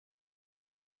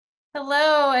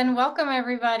Hello and welcome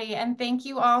everybody, and thank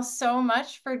you all so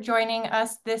much for joining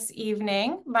us this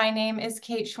evening. My name is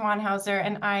Kate Schwanhauser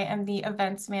and I am the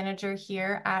events manager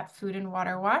here at Food and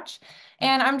Water Watch.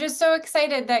 And I'm just so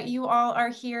excited that you all are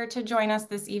here to join us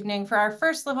this evening for our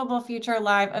first Livable Future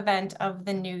live event of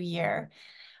the new year.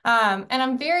 And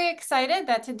I'm very excited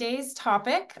that today's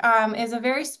topic is a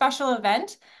very special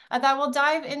event that will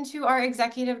dive into our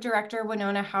Executive Director,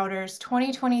 Wenonah Hauter's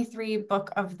 2023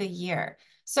 Book of the Year.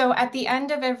 So at the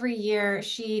end of every year,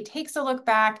 she takes a look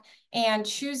back and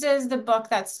chooses the book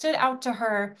that stood out to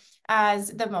her as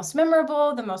the most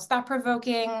memorable, the most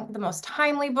thought-provoking, the most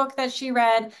timely book that she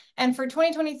read. And for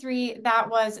 2023, that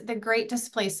was The Great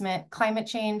Displacement, Climate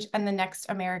Change and the Next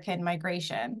American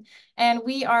Migration. And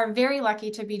we are very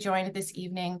lucky to be joined this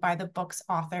evening by the book's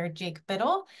author, Jake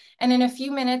Bittle. And in a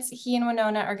few minutes, he and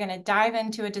Wenonah are going to dive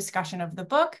into a discussion of the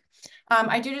book.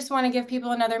 I do just want to give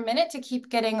people another minute to keep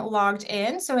getting logged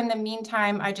in. So in the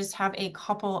meantime, I just have a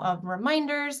couple of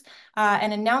reminders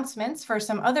and announcements for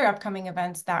some other upcoming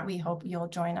events that we hope you'll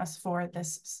join us for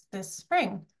this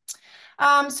spring.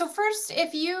 So first,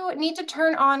 if you need to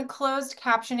turn on closed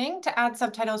captioning to add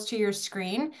subtitles to your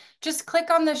screen, just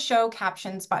click on the Show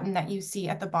Captions button that you see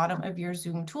at the bottom of your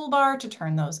Zoom toolbar to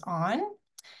turn those on.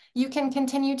 You can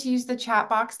continue to use the chat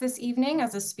box this evening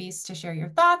as a space to share your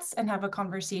thoughts and have a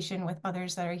conversation with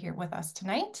others that are here with us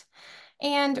tonight.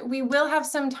 And we will have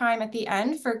some time at the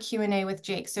end for Q&A with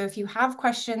Jake. So if you have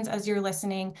questions as you're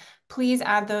listening, please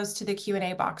add those to the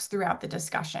Q&A box throughout the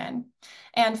discussion.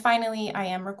 And finally, I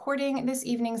am recording this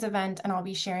evening's event and I'll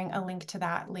be sharing a link to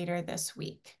that later this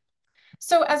week.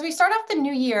 So as we start off the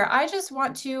new year, I just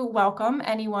want to welcome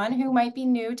anyone who might be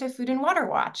new to Food and Water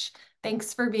Watch.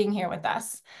 Thanks for being here with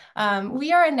us.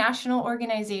 We are a national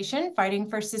organization fighting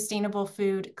for sustainable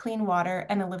food, clean water,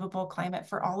 and a livable climate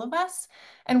for all of us.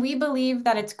 And we believe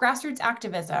that it's grassroots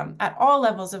activism at all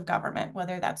levels of government,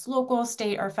 whether that's local,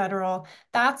 state, or federal,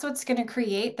 that's what's going to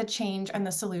create the change and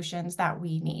the solutions that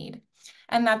we need.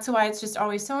 And that's why it's just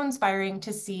always so inspiring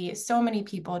to see so many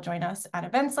people join us at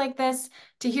events like this,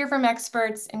 to hear from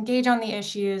experts, engage on the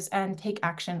issues, and take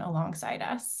action alongside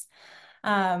us.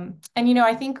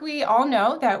 I think we all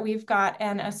know that we've got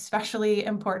an especially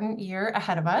important year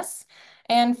ahead of us.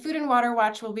 And Food and Water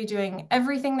Watch will be doing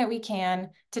everything that we can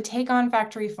to take on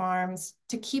factory farms,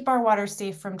 to keep our water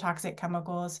safe from toxic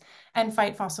chemicals, and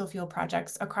fight fossil fuel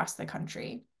projects across the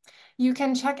country. You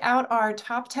can check out our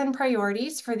top 10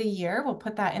 priorities for the year. We'll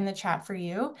put that in the chat for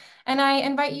you. And I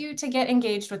invite you to get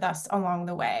engaged with us along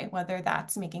the way, whether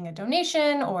that's making a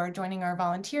donation or joining our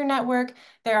volunteer network.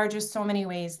 There are just so many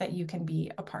ways that you can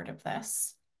be a part of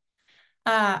this.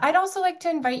 I'd also like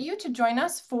to invite you to join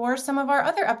us for some of our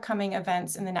other upcoming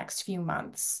events in the next few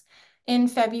months. In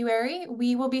February,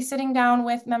 we will be sitting down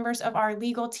with members of our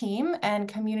legal team and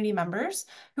community members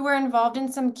who are involved in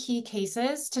some key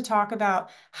cases to talk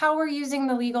about how we're using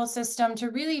the legal system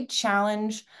to really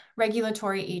challenge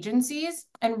regulatory agencies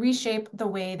and reshape the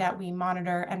way that we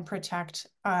monitor and protect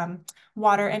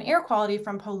water and air quality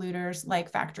from polluters like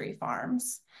factory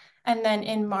farms. And then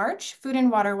in March, Food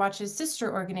and Water Watch's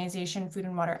sister organization, Food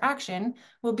and Water Action,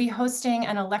 will be hosting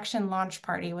an election launch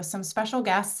party with some special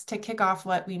guests to kick off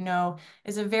what we know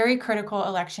is a very critical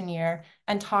election year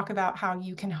and talk about how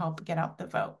you can help get out the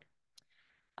vote.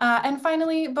 And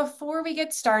finally, before we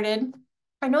get started,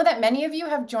 I know that many of you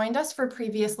have joined us for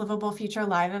previous Livable Future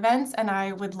Live events, and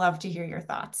I would love to hear your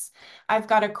thoughts. I've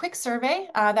got a quick survey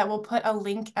that we'll put a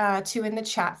link to in the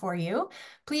chat for you.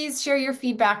 Please share your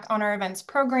feedback on our events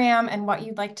program and what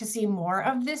you'd like to see more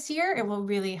of this year. It will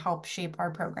really help shape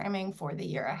our programming for the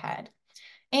year ahead.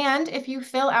 And if you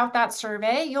fill out that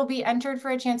survey, you'll be entered for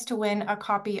a chance to win a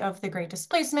copy of The Great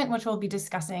Displacement, which we'll be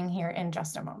discussing here in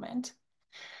just a moment.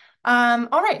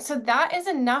 All right, so that is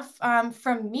enough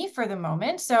from me for the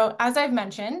moment. So as I've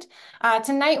mentioned,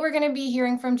 tonight we're going to be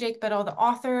hearing from Jake Bittle, the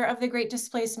author of The Great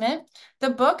Displacement.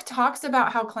 The book talks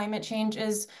about how climate change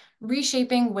is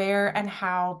reshaping where and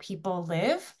how people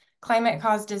live.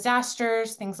 Climate-caused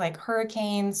disasters, things like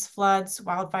hurricanes, floods,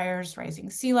 wildfires,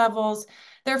 rising sea levels,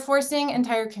 they're forcing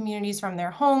entire communities from their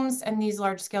homes, and these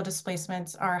large-scale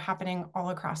displacements are happening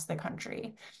all across the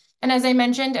country. And as I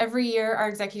mentioned, every year, our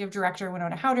executive director,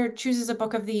 Wenonah Hauter, chooses a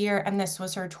book of the year, and this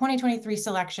was her 2023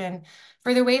 selection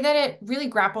for the way that it really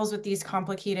grapples with these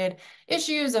complicated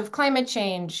issues of climate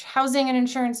change, housing and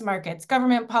insurance markets,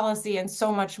 government policy, and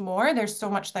so much more. There's so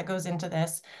much that goes into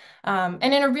this. And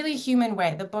in a really human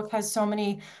way. The book has so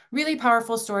many really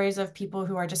powerful stories of people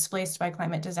who are displaced by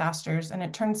climate disasters, and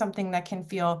it turns something that can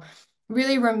feel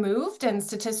really removed and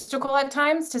statistical at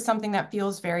times to something that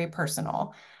feels very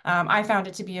personal. I found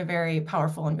it to be a very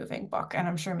powerful and moving book, and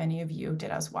I'm sure many of you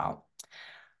did as well.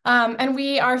 And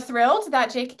we are thrilled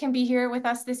that Jake can be here with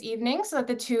us this evening so that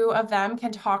the two of them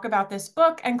can talk about this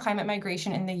book and climate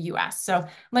migration in the US. So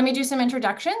let me do some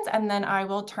introductions and then I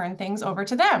will turn things over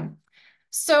to them.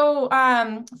 So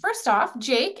first off,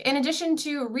 Jake, in addition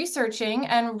to researching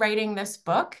and writing this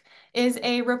book, is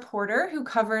a reporter who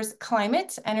covers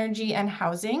climate, energy, and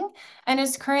housing, and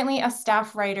is currently a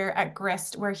staff writer at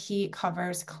Grist, where he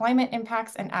covers climate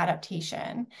impacts and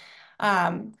adaptation.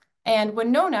 Um, and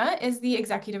Wenonah is the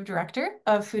executive director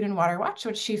of Food and Water Watch,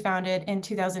 which she founded in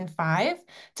 2005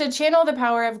 to channel the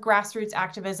power of grassroots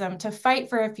activism to fight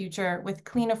for a future with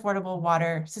clean, affordable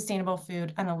water, sustainable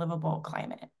food, and a livable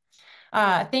climate.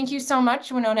 Thank you so much,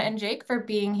 Wenonah and Jake, for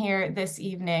being here this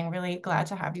evening. Really glad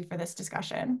to have you for this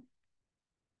discussion.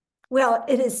 Well,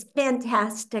 it is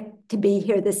fantastic to be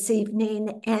here this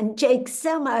evening. And Jake,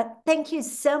 thank you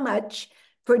so much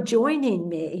for joining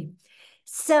me.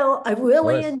 So I Of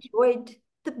really course. enjoyed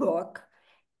the book,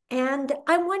 and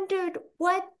I wondered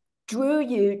what drew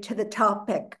you to the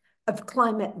topic of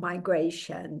climate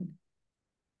migration.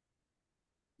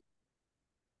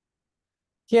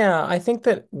 Yeah, I think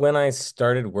that when I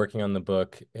started working on the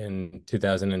book in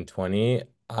 2020,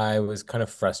 I was kind of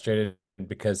frustrated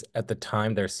because at the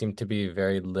time there seemed to be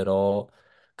very little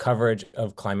coverage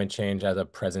of climate change as a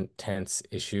present tense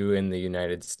issue in the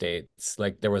United States.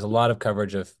 Like there was a lot of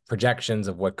coverage of projections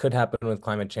of what could happen with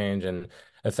climate change and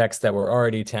effects that were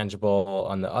already tangible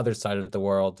on the other side of the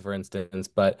world, for instance.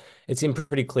 But it seemed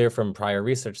pretty clear from prior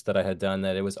research that I had done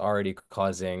that it was already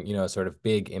causing, sort of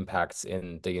big impacts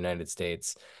in the United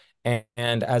States.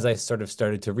 And as I sort of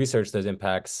started to research those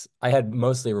impacts, I had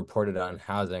mostly reported on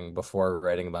housing before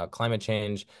writing about climate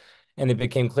change. And it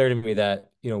became clear to me that,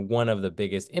 one of the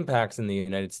biggest impacts in the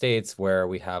United States, where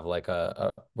we have like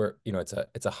where,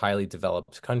 it's a highly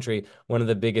developed country, one of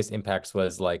the biggest impacts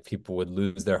was like people would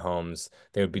lose their homes,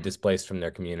 they would be displaced from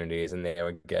their communities, and they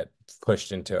would get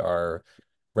pushed into our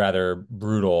rather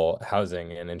brutal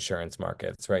housing and insurance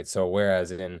markets, right? So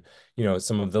whereas in,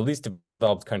 some of the least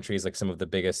developed countries, like some of the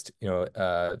biggest,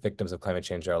 victims of climate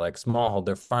change are like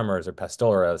smallholder farmers or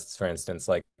pastoralists, for instance,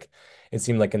 like it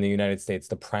seemed like in the United States,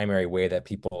 the primary way that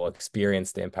people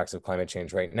experience the impacts of climate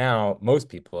change right now, most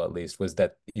people at least, was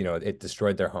that, it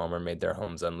destroyed their home or made their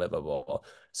homes unlivable.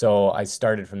 So I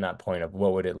started from that point of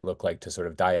what would it look like to sort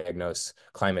of diagnose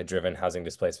climate-driven housing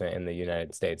displacement in the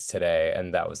United States today,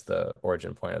 and that was the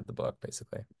origin point of the book,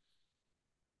 basically.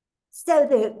 So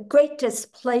the Great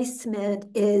Displacement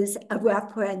is a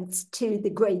reference to the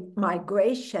Great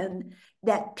Migration,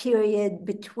 that period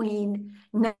between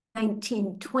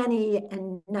 1920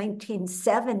 and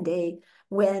 1970,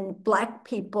 when Black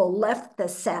people left the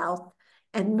South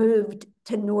and moved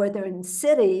to northern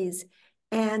cities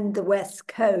and the West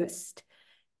Coast.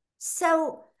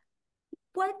 So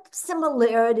what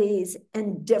similarities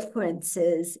and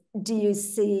differences do you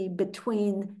see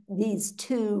between these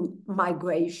two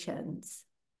migrations?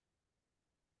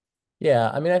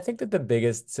 Yeah, I mean, I think that the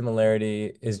biggest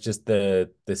similarity is just the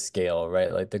scale,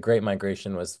 right? Like the Great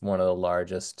Migration was one of the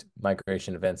largest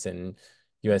migration events in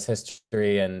US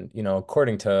history. And,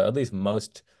 according to at least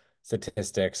most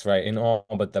statistics, right, in all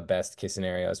but the best case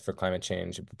scenarios for climate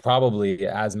change, probably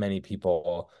as many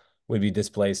people would be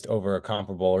displaced over a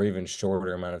comparable or even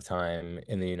shorter amount of time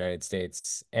in the United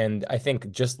States. And I think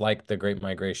just like the Great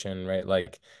Migration, right,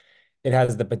 like it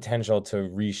has the potential to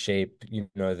reshape,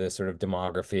 the sort of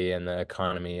demography and the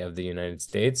economy of the United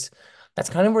States. That's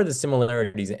kind of where the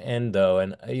similarities end, though.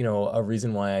 And, a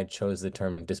reason why I chose the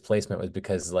term displacement was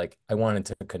because, like, I wanted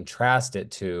to contrast it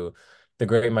to the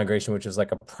Great Migration, which was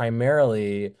like a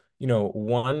primarily,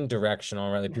 one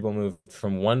directional, right? Like people moved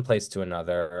from one place to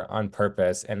another on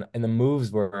purpose. And the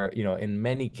moves were, in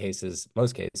many cases,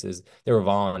 most cases, they were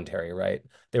voluntary, right?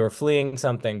 They were fleeing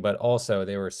something, but also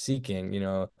they were seeking,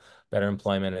 better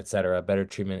employment, et cetera, better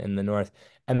treatment in the North.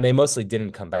 And they mostly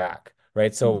didn't come back,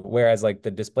 right? So whereas like the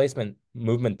displacement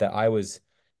movement that I was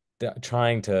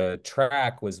trying to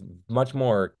track was much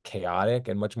more chaotic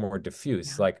and much more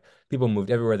diffuse. Yeah. Like people moved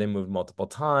everywhere, they moved multiple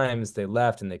times, they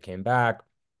left and they came back.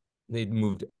 They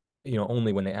moved,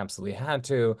 only when they absolutely had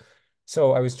to.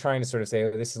 So I was trying to sort of say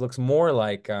this looks more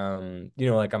like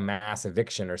like a mass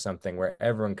eviction or something where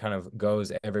everyone kind of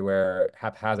goes everywhere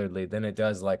haphazardly than it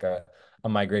does like a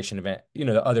migration event.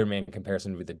 The other main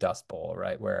comparison would be the Dust Bowl,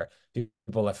 right? Where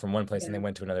people left from one place and they Yeah.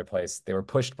 went to another place. They were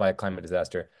pushed by a climate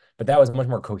disaster, but that was much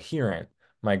more coherent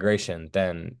migration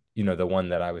than, the one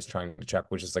that I was trying to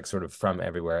track, which is like sort of from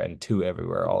everywhere and to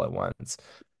everywhere all at once.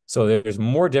 So there's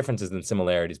more differences than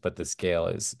similarities, but the scale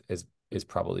is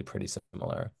probably pretty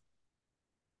similar.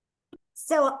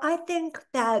 So I think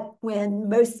that when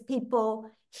most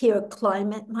people hear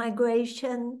climate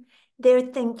migration, they're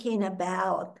thinking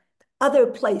about other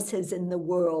places in the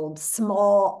world,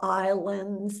 small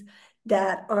islands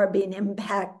that are being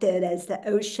impacted as the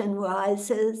ocean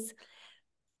rises.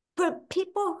 For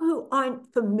people who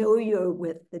aren't familiar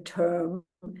with the term,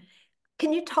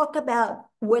 can you talk about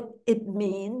what it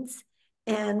means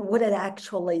and what it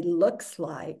actually looks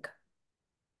like?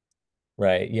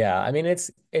 Right. Yeah. I mean,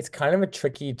 it's kind of a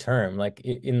tricky term. Like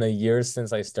in the years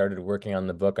since I started working on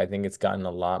the book, I think it's gotten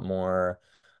a lot more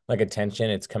like attention.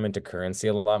 It's come into currency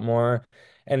a lot more.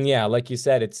 And yeah, like you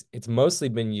said, it's mostly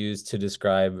been used to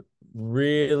describe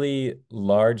really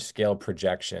large scale Yeah.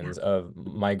 projections of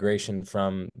migration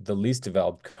from the least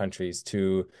developed countries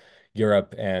to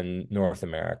Europe and North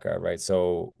America, right?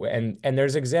 So and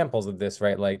there's examples of this,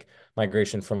 right? Like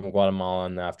migration from Guatemala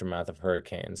in the aftermath of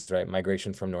hurricanes, right?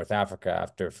 Migration from North Africa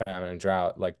after famine and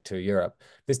drought, like to Europe.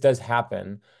 This does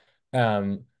happen.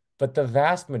 Um, but the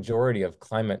vast majority of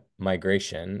climate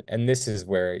migration, and this is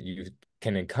where you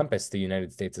can encompass the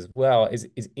United States as well, is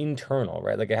internal,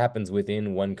 right? Like it happens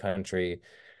within one country.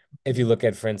 If you look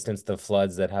at, for instance, the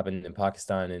floods that happened in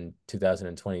Pakistan in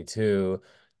 2022,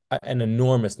 an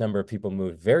enormous number of people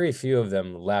moved. Very few of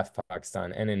them left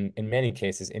Pakistan. And in many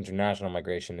cases, international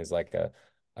migration is like a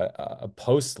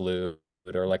postlude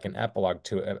or like an epilogue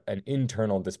to an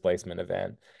internal displacement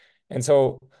event. And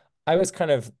so I was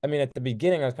kind of, I mean, at the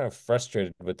beginning, I was kind of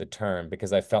frustrated with the term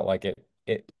because I felt like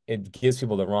it gives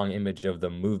people the wrong image of the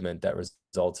movement that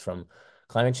results from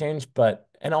climate change. But,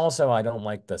 and also I don't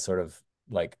like the sort of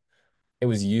like it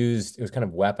was used, it was kind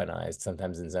of weaponized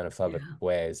sometimes in xenophobic Yeah.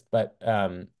 ways. But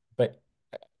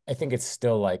I think it's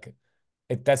still like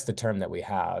that's the term that we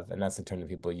have, and that's the term that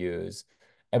people use.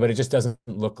 But it just doesn't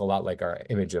look a lot like our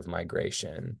image of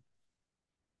migration.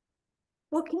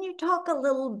 Well, can you talk a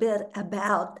little bit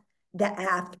about the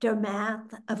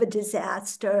aftermath of a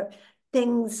disaster?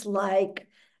 Things like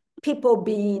people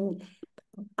being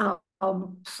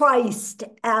priced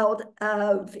out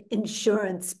of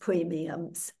insurance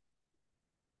premiums.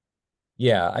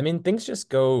 Yeah, I mean, things just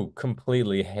go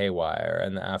completely haywire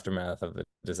in the aftermath of the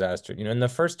disaster. In the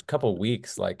first couple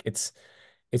weeks, like it's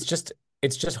just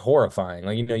it's just horrifying.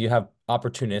 Like, you have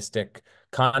opportunistic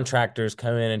contractors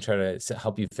come in and try to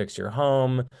help you fix your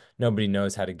home. Nobody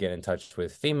knows how to get in touch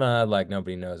with FEMA, like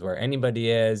nobody knows where anybody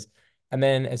is. And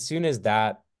then as soon as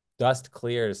that dust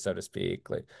clears, so to speak,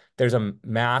 like there's a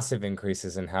massive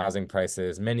increases in housing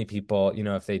prices. Many people,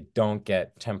 if they don't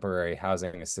get temporary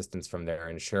housing assistance from their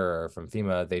insurer, from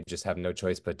FEMA, they just have no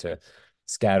choice but to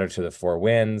scatter to the four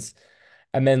winds.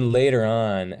 And then later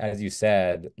on, as you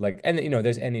said, like, and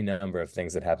there's any number of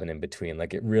things that happen in between.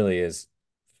 Like it really is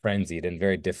frenzied and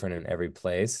very different in every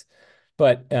place.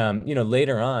 But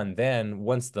later on, then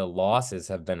once the losses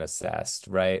have been assessed,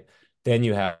 right? Then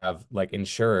you have like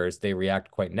insurers, they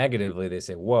react quite negatively. They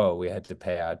say, whoa, we had to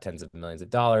pay out tens of millions of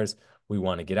dollars. We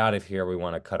want to get out of here. We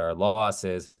want to cut our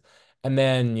losses. And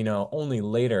then, only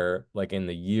later, like in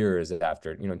the years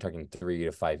after, talking 3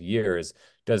 to 5 years,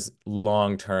 does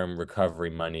long-term recovery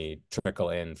money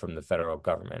trickle in from the federal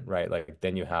government, right? Like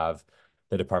then you have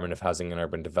the Department of Housing and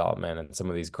Urban Development and some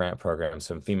of these grant programs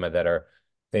from FEMA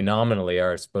they nominally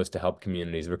are supposed to help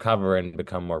communities recover and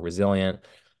become more resilient.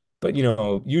 But,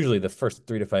 usually the first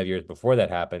 3 to 5 years before that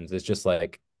happens is just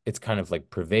like, it's kind of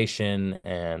like privation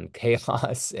and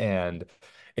chaos and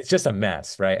it's just a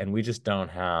mess, right? And we just don't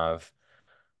have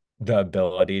the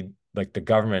ability, like the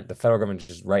federal government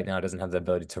just right now doesn't have the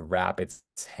ability to wrap its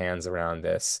hands around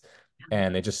this.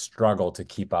 And they just struggle to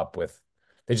keep up with,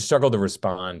 they just struggle to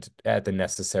respond at the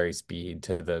necessary speed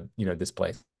to the,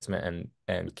 displacement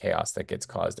and chaos that gets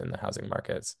caused in the housing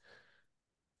markets.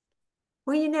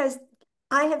 Well,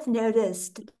 I have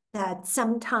noticed that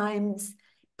sometimes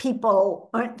people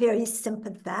aren't very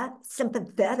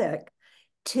sympathetic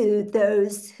to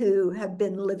those who have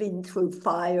been living through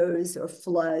fires or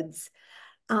floods.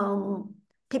 Um,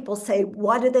 People say,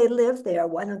 why do they live there?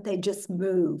 Why don't they just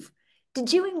move?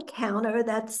 Did you encounter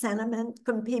that sentiment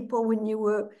from people when you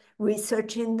were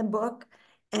researching the book?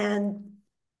 And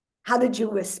how did you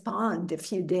respond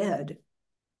if you did?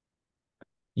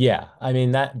 Yeah, I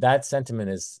mean that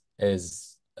sentiment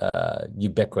is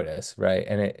ubiquitous, right?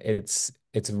 And it's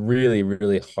really,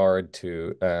 really hard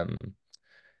to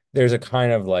there's a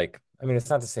kind of like, I mean, it's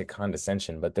not to say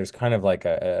condescension, but there's kind of like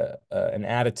an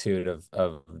attitude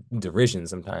of derision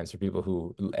sometimes for people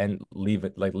who and leave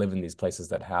it like live in these places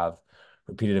that have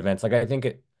repeated events. Like I think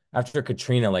after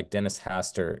Katrina, like Dennis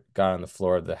Hastert got on the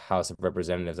floor of the House of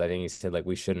Representatives, I think he said like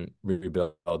we shouldn't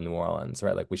rebuild New Orleans,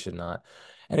 right? Like we should not.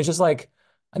 And it's just like,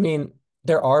 I mean,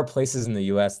 there are places in the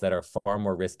US that are far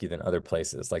more risky than other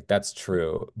places. Like that's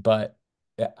true. But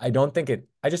I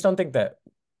just don't think that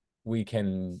we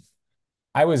can.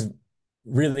 I was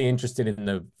really interested in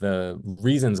the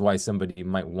reasons why somebody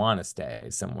might want to stay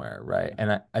somewhere, right?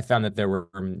 And I found that there were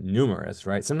numerous,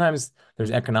 right? Sometimes there's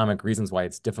economic reasons why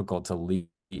it's difficult to leave,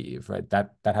 right?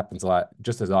 That happens a lot,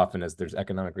 just as often as there's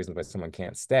economic reasons why someone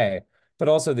can't stay. But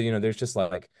also there's just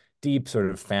like deep sort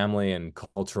of family and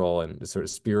cultural and sort of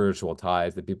spiritual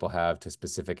ties that people have to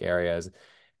specific areas.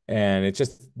 And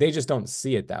they just don't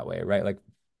see it that way, right? Like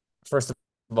first of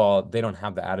all, they don't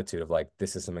have the attitude of like,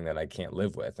 this is something that I can't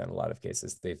live with. In a lot of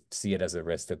cases, they see it as a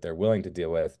risk that they're willing to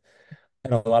deal with.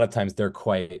 And a lot of times they're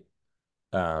quite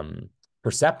um,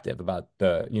 perceptive about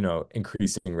the,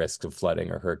 increasing risks of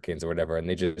flooding or hurricanes or whatever, and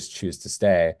they just choose to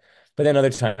stay. But then other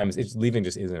times, leaving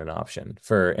just isn't an option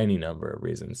for any number of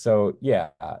reasons. So yeah,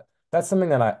 that's something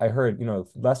that I heard,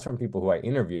 less from people who I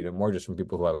interviewed and more just from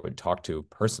people who I would talk to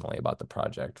personally about the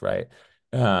project, right?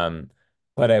 Um,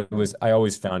 but I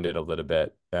always found it a little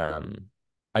bit,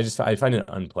 I find it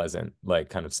unpleasant, like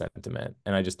kind of sentiment,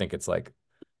 and I just think it's like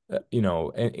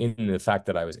in the fact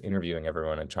that I was interviewing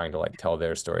everyone and trying to like tell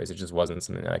their stories, it just wasn't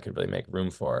something that I could really make room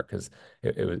for because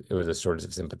it was a sort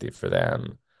of sympathy for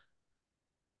them.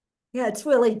 Yeah, it's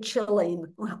really chilling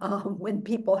when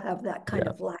people have that kind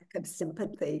Yeah. of lack of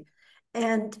sympathy.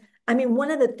 And I mean,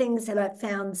 one of the things that I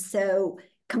found so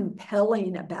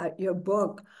compelling about your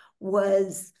book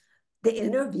was the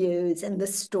interviews and the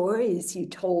stories you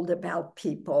told about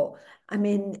people. I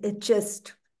mean, it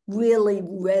just really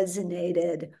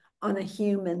resonated on a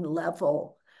human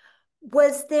level.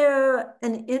 Was there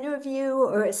an interview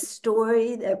or a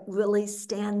story that really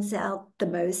stands out the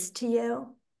most to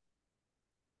you?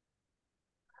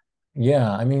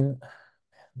 Yeah, I mean,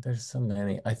 there's so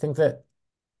many. I think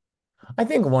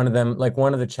one of them, like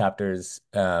one of the chapters,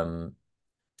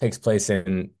 takes place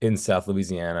in South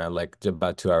Louisiana, like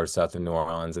about 2 hours south of New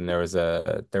Orleans, and there was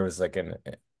like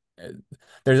uh,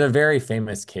 there's a very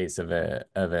famous case of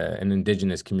an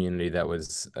indigenous community that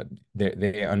was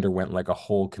they underwent like a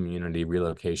whole community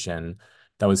relocation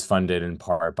that was funded in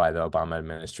part by the Obama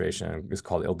administration. It was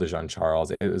called Ile de Jean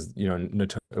Charles. It was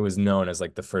it was known as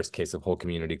like the first case of whole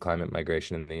community climate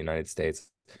migration in the United States.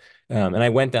 And I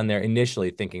went down there initially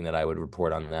thinking that I would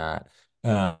report on that.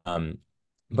 Um,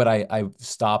 but I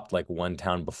stopped like one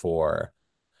town before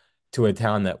to a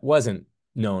town that wasn't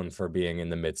known for being in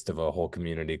the midst of a whole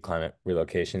community climate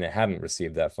relocation. It hadn't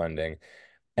received that funding.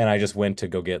 And I just went to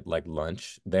go get like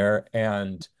lunch there.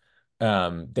 And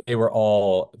they were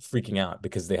all freaking out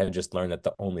because they had just learned that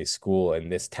the only school in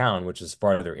this town, which is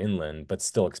farther inland, but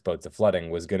still exposed to flooding,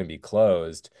 was going to be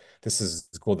closed. This is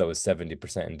a school that was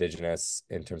 70% indigenous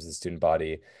in terms of the student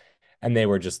body. And they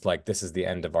were just like, this is the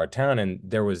end of our town. And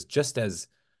there was just as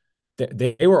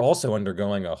they were also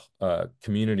undergoing a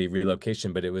community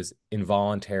relocation, but it was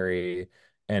involuntary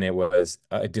and it was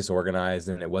disorganized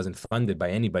and it wasn't funded by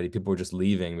anybody. People were just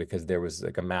leaving because there was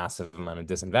like a massive amount of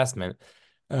disinvestment.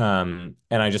 And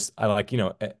I like,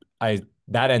 I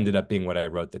that ended up being what I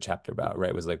wrote the chapter about, right?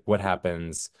 It was like what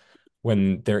happens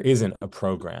when there isn't a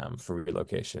program for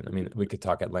relocation. I mean, we could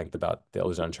talk at length about the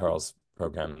Ile Jean Charles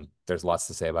program. There's lots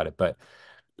to say about it, but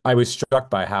I was struck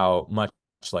by how much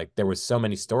like there was so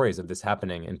many stories of this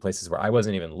happening in places where I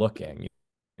wasn't even looking,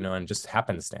 and just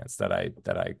happenstance that I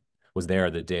was there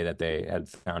the day that they had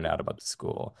found out about the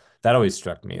school. That always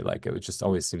struck me like it would just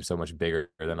always seem so much bigger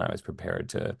than I was prepared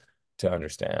to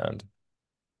understand.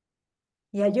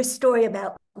 Yeah, your story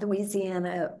about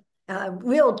Louisiana,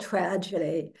 real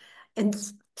tragedy in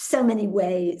so many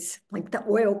ways, like the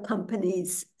oil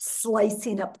companies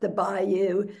slicing up the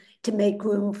bayou to make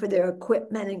room for their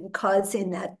equipment and causing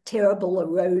that terrible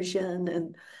erosion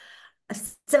and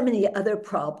so many other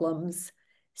problems.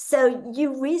 So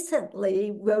you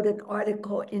recently wrote an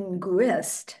article in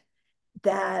Grist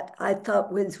that I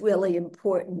thought was really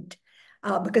important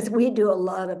because we do a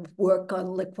lot of work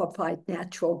on liquefied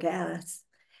natural gas.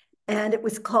 And it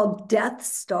was called Death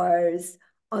Stars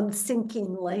on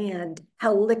Sinking Land,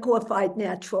 how liquefied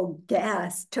natural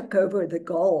gas took over the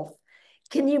Gulf.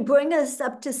 Can you bring us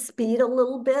up to speed a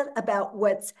little bit about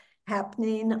what's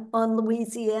happening on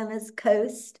Louisiana's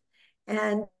coast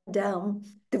and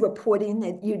the reporting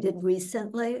that you did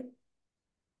recently?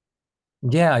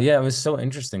 Yeah, yeah, it was so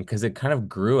interesting because it kind of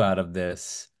grew out of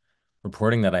this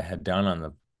reporting that I had done on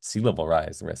the sea level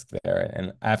rise risk there.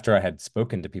 And after I had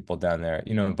spoken to people down there,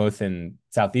 both in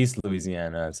southeast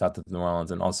Louisiana, south of New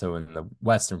Orleans, and also in the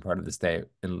western part of the state,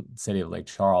 in the city of Lake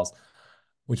Charles,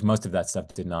 which most of that stuff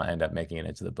did not end up making it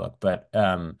into the book. But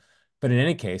But in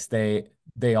any case,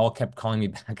 they all kept calling me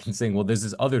back and saying, well, there's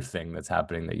this other thing that's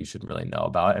happening that you should really know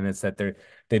about. And it's that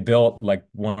they built like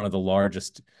one of the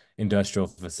largest industrial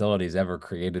facilities ever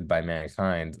created by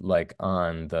mankind, like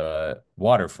on the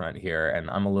waterfront here. And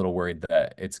I'm a little worried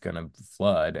that it's gonna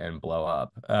flood and blow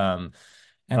up. And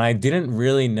I didn't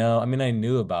really know. I mean, I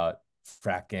knew about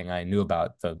fracking. I knew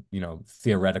about the,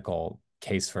 theoretical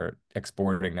case for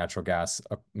exporting natural gas,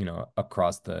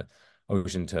 across the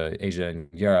ocean to Asia and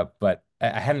Europe, but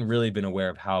I hadn't really been aware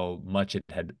of how much it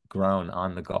had grown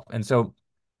on the Gulf. And so,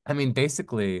 I mean,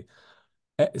 basically,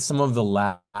 some of the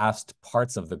last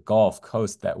parts of the Gulf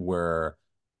Coast that were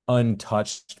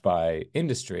untouched by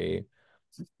industry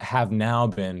have now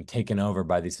been taken over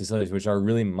by these facilities, which are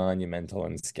really monumental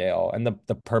in scale. And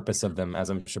the purpose of them, as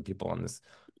I'm sure people on this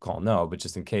call know, but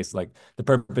just in case, like the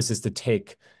purpose is to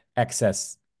take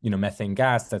excess, methane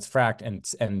gas that's fracked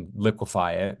and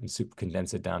liquefy it and super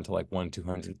condense it down to like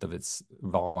 1/200th of its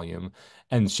volume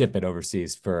and ship it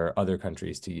overseas for other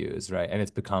countries to use, right? And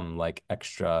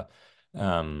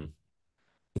um,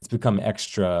 it's become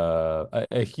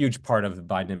a huge part of the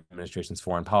Biden administration's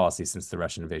foreign policy since the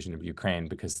Russian invasion of Ukraine,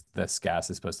 because this gas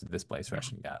is supposed to displace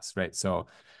Russian gas, right? So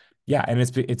yeah, and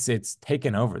it's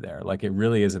taken over there. Like it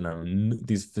really is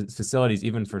these facilities,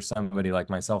 even for somebody like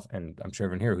myself, and I'm sure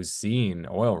everyone here who's seen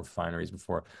oil refineries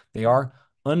before, they are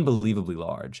unbelievably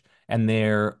large. And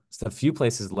there's a few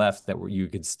places left that where you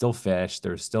could still fish.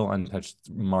 There's still untouched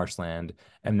marshland,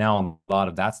 and now a lot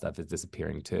of that stuff is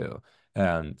disappearing too.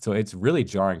 So it's really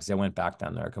jarring because I went back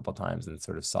down there a couple of times and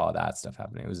sort of saw that stuff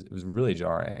happening. It was really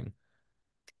jarring.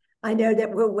 I know that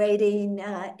we're waiting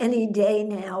any day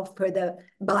now for the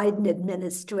Biden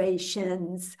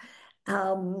administration's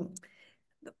um,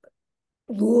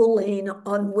 ruling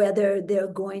on whether they're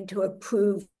going to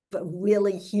approve a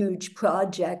really huge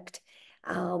project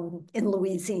in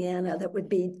Louisiana that would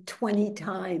be 20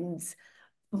 times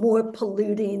more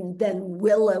polluting than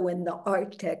Willow in the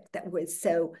Arctic that was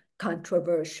so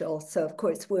controversial. So, of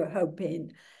course, we're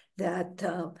hoping that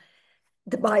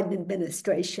the Biden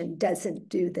administration doesn't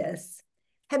do this.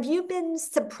 Have you been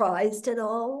surprised at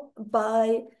all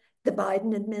by the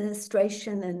Biden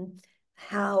administration and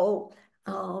how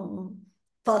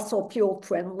fossil fuel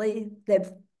friendly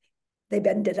they've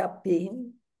ended up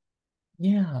being?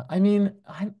 Yeah, I mean,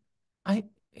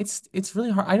 it's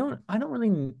really hard. I don't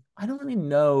really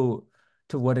know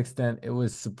to what extent it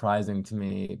was surprising to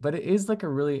me, but it is like a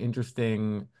really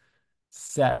interesting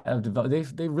set of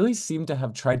they really seem to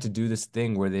have tried to do this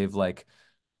thing where they've like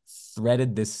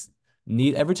threaded this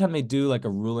need every time they do like a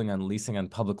ruling on leasing on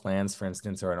public lands, for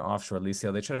instance, or an offshore lease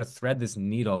sale, they try to thread this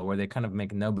needle where they kind of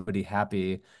make nobody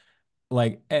happy.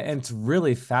 Like, and it's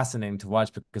really fascinating to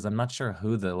watch because I'm not sure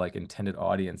who the like intended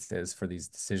audience is for these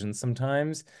decisions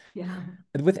sometimes. Yeah.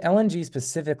 With LNG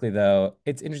specifically, though,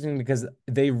 it's interesting because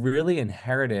they really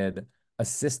inherited a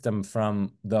system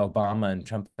from the Obama and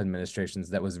Trump administrations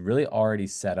that was really already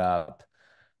set up.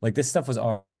 Like this stuff was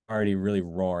already really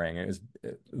roaring. It was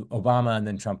Obama and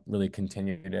then Trump really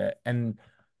continued it. And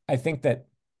I think that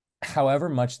however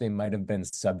much they might have been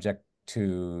subject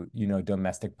to,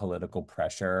 domestic political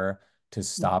pressure to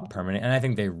stop Mhm. permanent, and I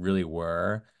think they really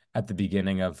were at the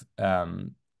beginning of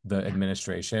the Yeah.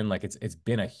 administration. Like it's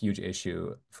been a huge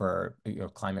issue for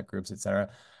climate groups, et cetera.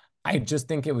 I just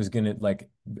think it was gonna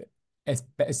like,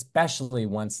 especially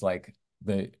once like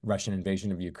the Russian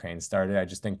invasion of Ukraine started. I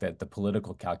just think that the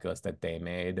political calculus that they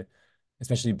made,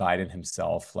 especially Biden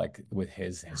himself, like with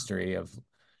his history of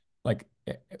like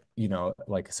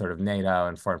like sort of NATO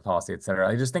and foreign policy, et cetera.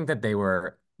 I just think that they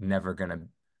were never gonna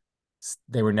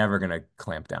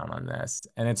clamp down on this.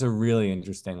 And it's a really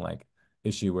interesting like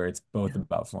issue where it's both Yeah.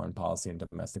 about foreign policy and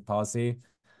domestic policy.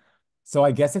 So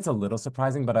I guess it's a little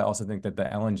surprising, but I also think that the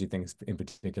LNG thing in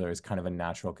particular is kind of a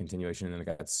natural continuation and it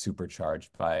got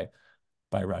supercharged by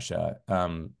Russia.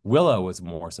 Willow was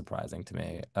more surprising to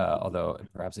me, although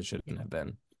perhaps it shouldn't have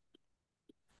been.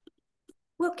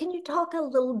 Well, can you talk a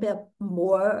little bit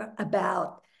more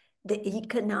about the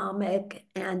economic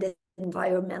and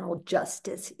environmental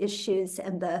justice issues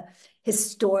and the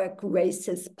historic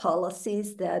racist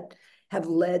policies that have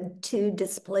led to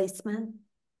displacement?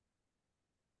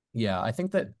 Yeah, I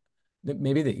think that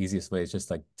maybe the easiest way is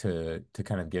just like to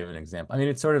kind of give an example. I mean,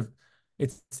 it's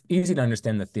easy to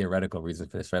understand the theoretical reason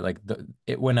for this, right? Like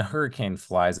when a hurricane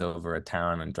flies over a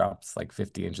town and drops like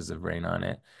 50 inches of rain on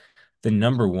it, the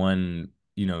number one,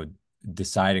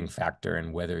 deciding factor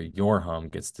in whether your home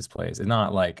gets displaced is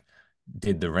not like,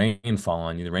 did the rain fall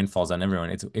on you? The rain falls on everyone.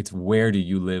 It's where do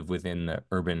you live within the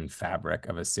urban fabric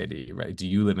of a city, right? Do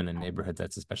you live in a neighborhood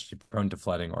that's especially prone to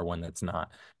flooding or one that's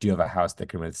not? Do you have a house that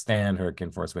can withstand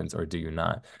hurricane force winds or do you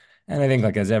not? And I think,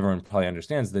 like, as everyone probably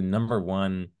understands, the number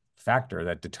one factor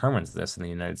that determines this in the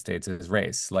United States is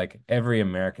race. Like, every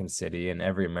American city and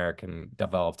every American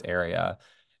developed area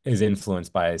is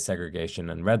influenced by segregation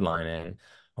and redlining,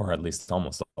 or at least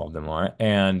almost all of them are.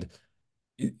 And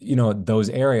those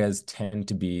areas tend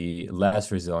to be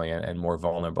less resilient and more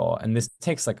vulnerable. And this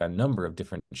takes like a number of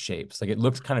different shapes. Like, it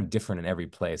looks kind of different in every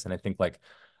place. And I think like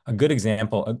a good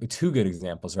example, two good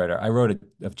examples, right? I wrote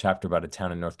a chapter about a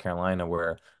town in North Carolina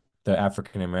where the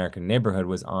African American neighborhood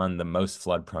was on the most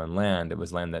flood prone land. It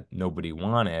was land that nobody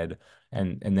wanted.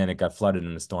 And then it got flooded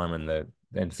in the storm, and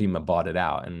FEMA bought it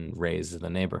out and razed the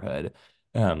neighborhood.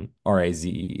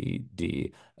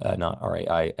 RAZED, not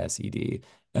RAISED.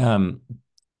 Um,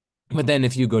 but then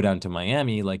if you go down to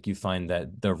Miami, like, you find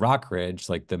that the Rock Ridge,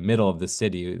 like the middle of the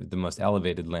city, the most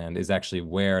elevated land, is actually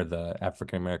where the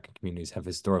African American communities have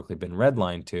historically been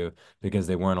redlined to because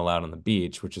they weren't allowed on the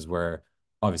beach, which is where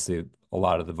obviously a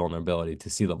lot of the vulnerability to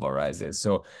sea level rise is.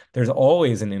 So there's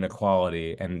always an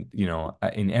inequality, and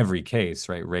in every case,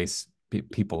 right,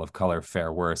 people of color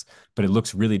fare worse, but it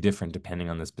looks really different depending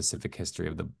on the specific history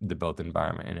of the both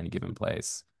environment in any given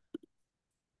place.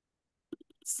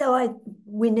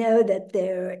 We know that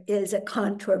there is a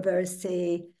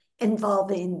controversy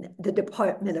involving the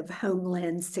Department of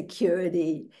Homeland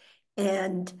Security,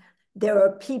 and there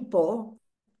are people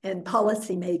and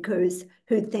policymakers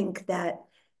who think that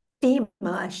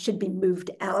FEMA should be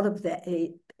moved out of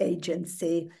the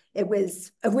agency. It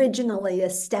was originally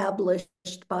established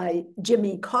by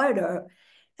Jimmy Carter,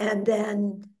 and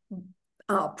then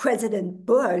President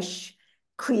Bush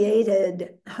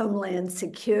created Homeland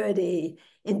Security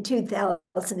in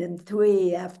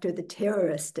 2003 after the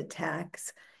terrorist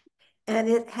attacks. And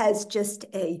it has just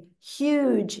a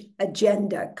huge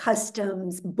agenda: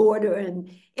 customs, border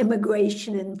and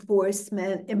immigration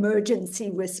enforcement, emergency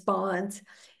response,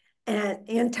 and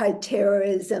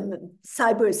anti-terrorism,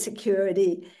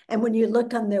 cybersecurity. And when you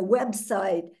look on their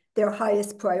website, their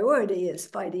highest priority is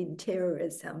fighting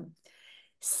terrorism.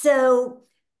 So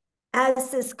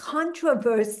as this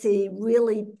controversy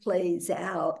really plays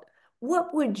out,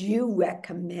 what would you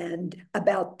recommend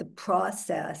about the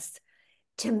process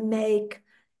to make,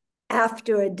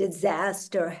 after a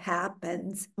disaster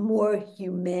happens, more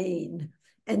humane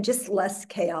and just less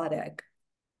chaotic?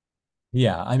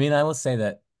 Yeah, I mean, I will say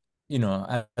that,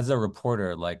 as a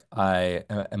reporter, like,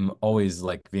 am always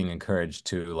like being encouraged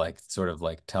to like sort of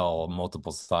like tell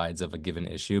multiple sides of a given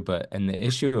issue. But and the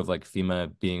issue of like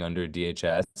FEMA being under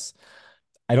DHS,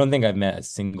 I don't think I've met a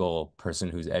single person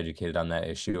who's educated on that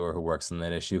issue or who works on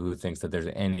that issue who thinks that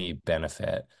there's any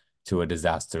benefit to a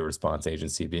disaster response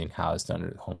agency being housed under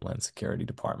the Homeland Security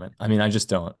Department. I mean, I just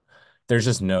don't. There's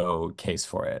just no case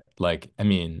for it. Like, I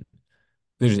mean,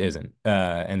 there just isn't.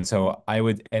 And so I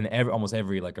would, and almost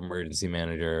every like emergency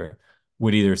manager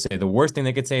would either say the worst thing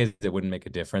they could say is it wouldn't make a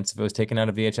difference if it was taken out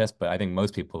of VHS, but I think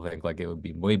most people think like it would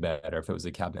be way better if it was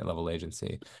a cabinet level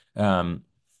agency. Now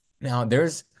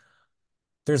there's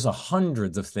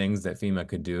hundreds of things that FEMA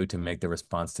could do to make the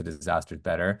response to disasters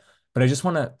better, but I just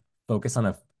want to focus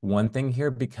on one thing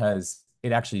here because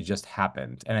it actually just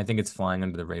happened, and I think it's flying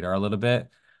under the radar a little bit.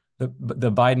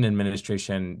 The Biden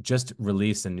administration just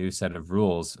released a new set of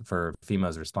rules for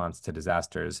FEMA's response to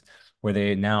disasters, where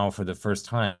they now, for the first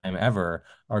time ever,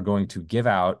 are going to give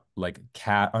out like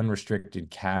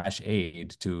unrestricted cash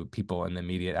aid to people in the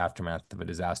immediate aftermath of a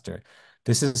disaster.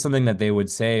 This is something that they would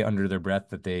say under their breath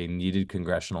that they needed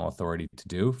congressional authority to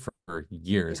do for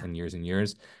years Yeah. and years and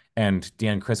years. And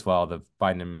Dan Criswell, the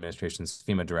Biden administration's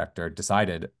FEMA director,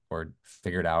 decided or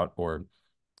figured out or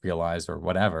realized or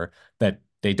whatever that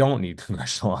they don't need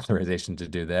congressional authorization to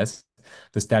do this.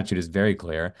 The statute is very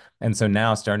clear. And so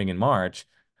now, starting in March,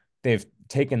 they've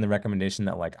taken the recommendation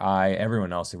that like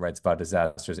everyone else who writes about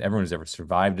disasters, everyone who's ever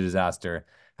survived a disaster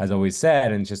has always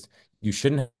said, and just you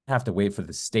shouldn't have to wait for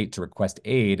the state to request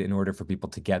aid in order for people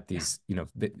to get these,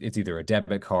 it's either a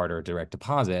debit card or a direct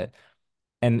deposit.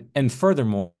 And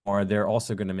furthermore, they're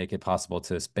also going to make it possible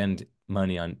to spend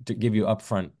money to give you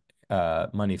upfront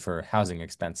money for housing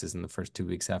expenses in the first 2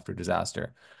 weeks after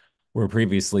disaster, where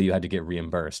previously you had to get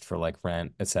reimbursed for like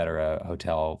rent, et cetera,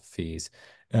 hotel fees.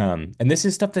 And this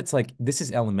is stuff that's like, this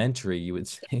is elementary, you would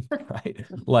think, right?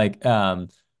 Like,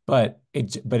 but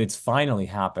it's finally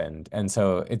happened. And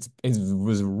so it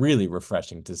was really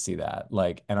refreshing to see that.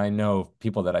 Like, and I know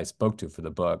people that I spoke to for the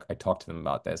book, I talked to them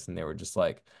about this and they were just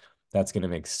like, that's going to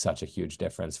make such a huge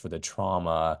difference for the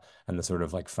trauma and the sort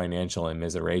of like financial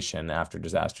immiseration after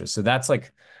disasters. So that's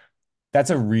like that's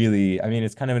a really, I mean,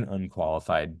 it's kind of an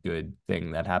unqualified good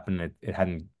thing that happened. It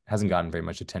hasn't gotten very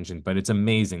much attention, but it's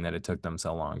amazing that it took them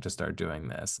so long to start doing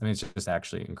this. I mean, it's just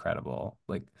actually incredible.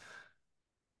 Like,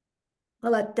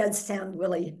 Well, that does sound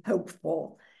really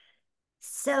hopeful.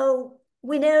 So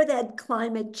we know that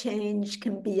climate change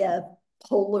can be a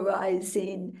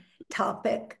polarizing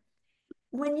topic.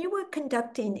 When you were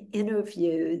conducting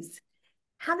interviews,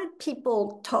 how did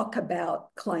people talk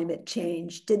about climate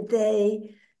change? Did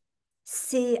they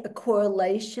see a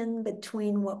correlation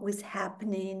between what was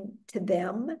happening to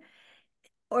them,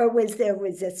 or was there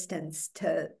resistance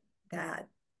to that?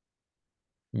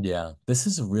 yeah, this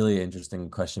is a really interesting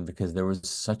question because there was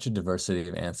such a diversity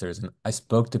of answers. And I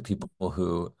spoke to people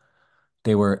who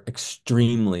they were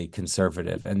extremely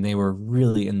conservative and they were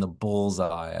really in the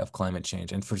bullseye of climate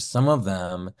change. And for some of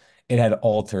them, it had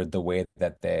altered the way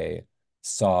that they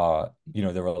saw,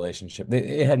 the relationship.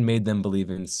 It had made them believe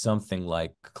in something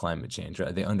like climate change,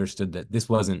 right? They understood that this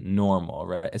wasn't normal,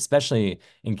 right? Especially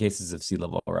in cases of sea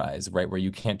level rise, right? Where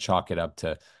you can't chalk it up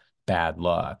to bad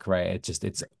luck, right?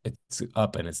 It's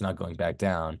up and it's not going back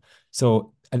down.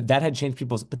 So and that had changed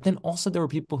people's, but then also there were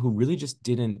people who really just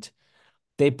didn't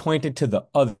they pointed to the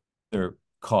other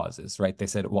causes, right? They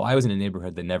said, well, I was in a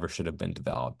neighborhood that never should have been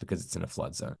developed because it's in a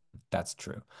flood zone. That's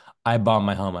true. I bought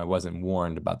my home. I wasn't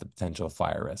warned about the potential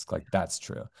fire risk. Like, that's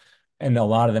true. And a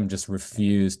lot of them just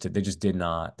refused to, they just did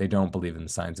not, they don't believe in the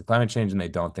science of climate change and they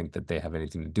don't think that they have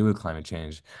anything to do with climate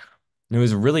change. And it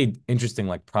was a really interesting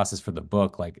like process for the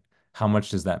book. Like, how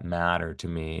much does that matter to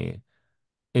me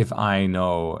if I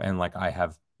know and like I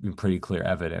have pretty clear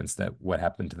evidence that what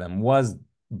happened to them was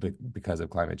because of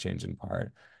climate change in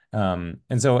part. And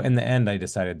so in the end, I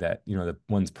decided that, the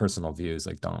one's personal views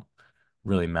like don't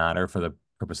really matter for the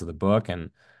purpose of the book. And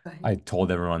Right. I told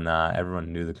everyone that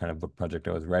everyone knew the kind of book project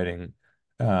I was writing.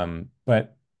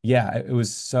 But yeah, it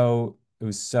was so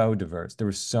diverse. There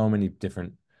were so many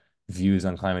different views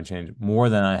on climate change, more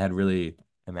than I had really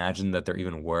imagined that there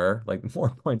even were, like more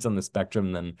points on the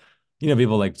spectrum than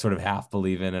people like sort of half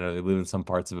believe in it or they believe in some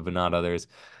parts of it, but not others.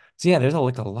 So yeah, there's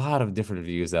like a lot of different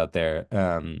views out there.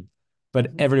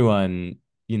 But Mhm. everyone,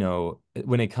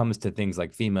 when it comes to things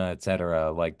like FEMA, et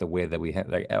cetera, like the way that we had,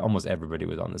 like almost everybody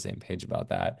was on the same page about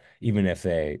that, even if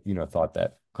they, thought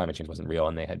that climate change wasn't real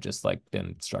and they had just like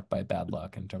been struck by bad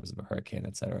luck in terms of a hurricane,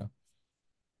 et cetera.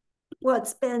 Well,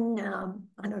 it's been,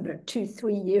 I don't know, 2,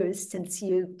 3 years since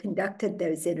you conducted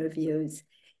those interviews.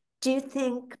 Do you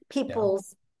think Yeah.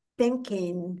 people's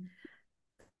thinking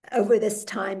over this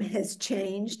time has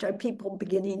changed? Are people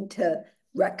beginning to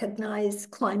recognize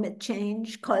climate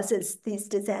change causes these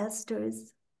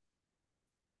disasters?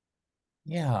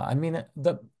 Yeah. I mean,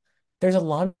 there's a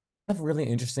lot of really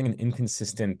interesting and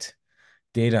inconsistent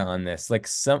data on this. Like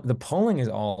the polling is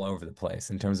all over the place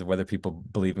in terms of whether people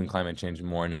believe in climate change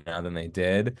more now than they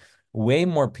did. Way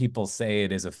more people say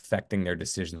it is affecting their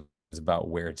decisions about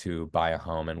where to buy a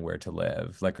home and where to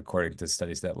live, like according to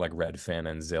studies that like Redfin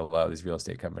and Zillow, these real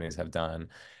estate companies have done.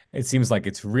 It seems like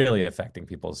it's really affecting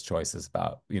people's choices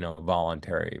about,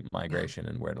 voluntary migration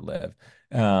and where to live.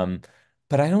 Um,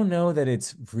 but I don't know that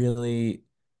it's really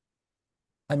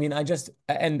I mean, I just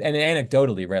and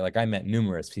anecdotally, right? Like I met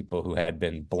numerous people who had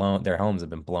been blown, their homes had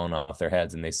been blown off their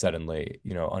heads, and they suddenly,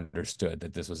 understood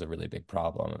that this was a really big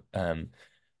problem.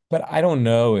 But I don't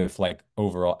know if like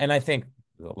overall, and I think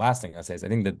the last thing I'll say is I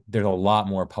think that there's a lot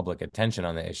more public attention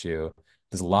on the issue.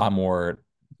 There's a lot more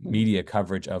media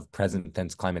coverage of present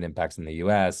tense climate impacts in the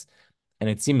US. And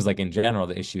it seems like in general,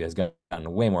 the issue has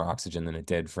gotten way more oxygen than it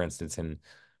did, for instance, in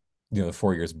the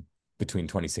 4 years between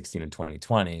 2016 and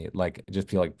 2020. Like, I just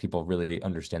feel like people really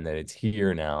understand that it's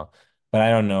here now. But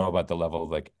I don't know about the level of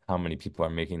like how many people are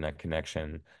making that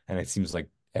connection. And it seems like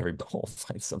every poll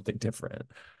finds something different.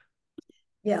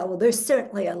 Yeah, well, there's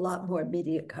certainly a lot more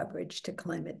media coverage to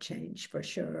climate change for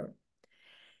sure.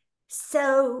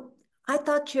 So I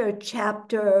thought your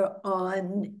chapter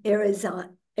on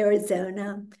Arizona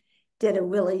did a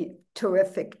really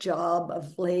terrific job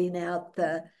of laying out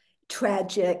the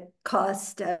tragic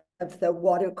cost of the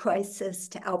water crisis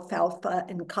to alfalfa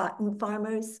and cotton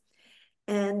farmers.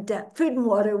 And Food and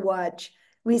Water Watch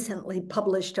recently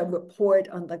published a report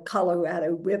on the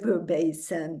Colorado River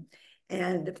Basin.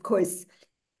 And of course,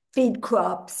 feed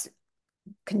crops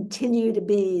continue to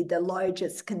be the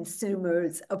largest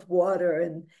consumers of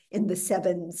water in the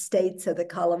 7 states of the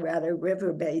Colorado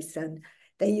River Basin.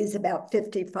 They use about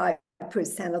 55%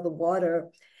 of the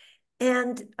water.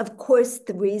 And of course,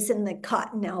 the reason that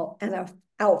cotton and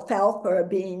alfalfa are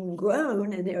being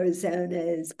grown in Arizona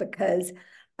is because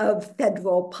of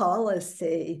federal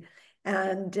policy.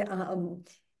 And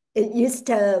It used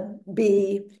to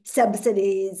be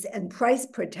subsidies and price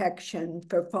protection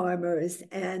for farmers,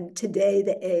 and today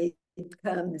the aid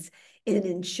comes in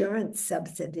insurance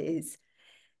subsidies.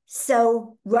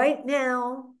 So right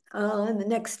now, in the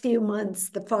next few months,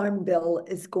 the Farm Bill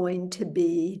is going to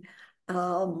be,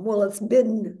 well, it's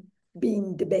been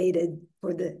being debated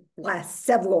for the last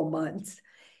several months.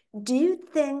 Do you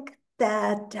think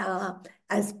that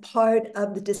as part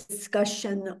of the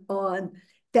discussion on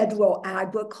federal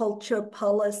agriculture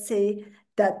policy,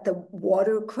 that the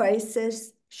water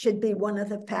crisis should be one of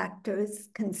the factors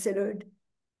considered?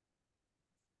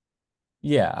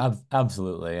 Yeah,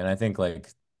 absolutely. And I think like,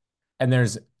 and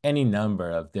there's any number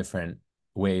of different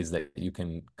ways that you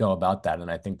can go about that.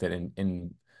 And I think that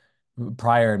in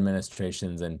prior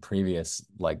administrations and previous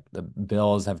like the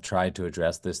bills have tried to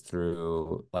address this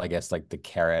through I guess like the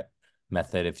carrot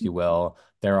method, if you will.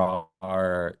 There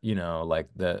are like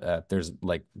there's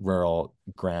like rural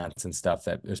grants and stuff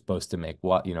that are supposed to make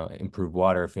what improve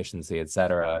water efficiency,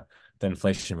 etc. The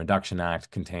Inflation Reduction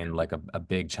Act contained like a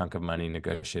big chunk of money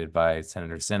negotiated by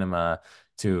Senator Sinema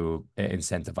to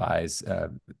incentivize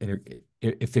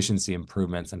efficiency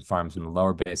improvements on farms in the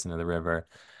lower basin of the river.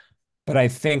 But I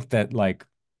think that like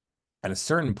at a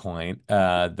certain point,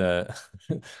 the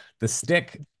the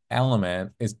stick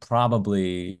element is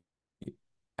probably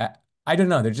I, I don't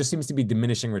know. There just seems to be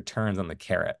diminishing returns on the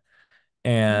carrot.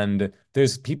 And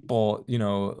there's people,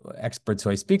 experts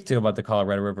who I speak to about the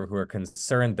Colorado River who are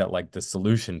concerned that like the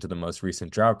solution to the most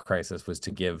recent drought crisis was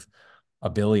to give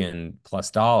 $1 billion+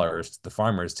 to the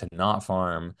farmers to not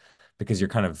farm because you're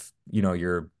kind of,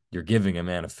 you're giving a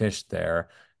man a fish there.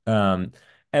 Um,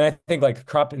 and I think like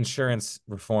crop insurance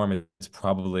reform is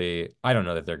probably, I don't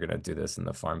know that they're going to do this in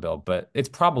the Farm Bill, but it's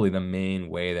probably the main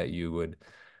way that you would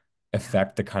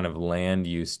affect the kind of land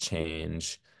use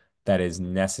change that is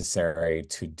necessary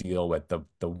to deal with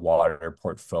the water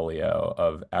portfolio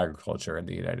of agriculture in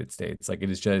the United States. Like it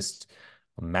is just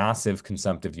a massive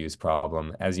consumptive use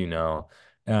problem, as you know,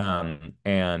 and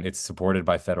it's supported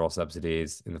by federal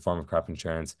subsidies in the form of crop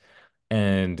insurance.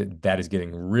 And that is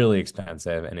getting really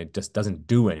expensive, and it just doesn't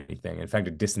do anything. In fact,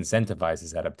 it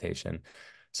disincentivizes adaptation.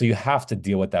 So you have to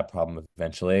deal with that problem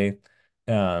eventually.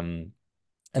 Um,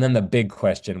 and then the big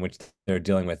question, which they're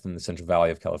dealing with in the Central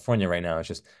Valley of California right now, is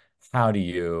just how do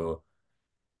you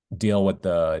deal with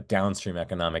the downstream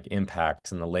economic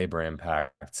impacts and the labor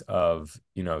impacts of,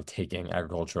 taking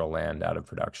agricultural land out of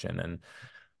production. And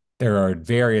there are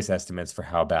various estimates for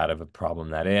how bad of a problem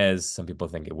that is. Some people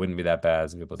think it wouldn't be that bad.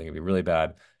 Some people think it'd be really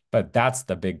bad. But that's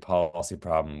the big policy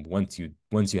problem. Once you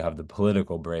have the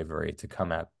political bravery to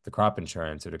come at the crop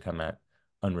insurance or to come at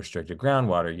unrestricted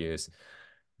groundwater use,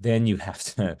 then you have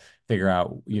to figure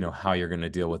out, how you're going to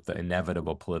deal with the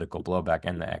inevitable political blowback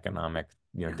and the economic,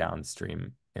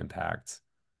 downstream impacts.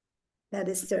 That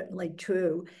is certainly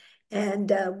true.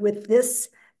 And with this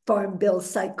farm bill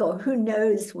cycle, who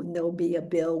knows when there'll be a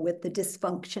bill with the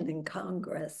dysfunction in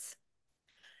Congress.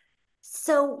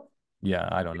 So, Yeah,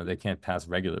 I don't know. They can't pass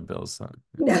regular bills. So.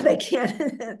 no, they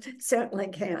can't. Certainly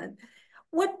can.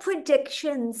 What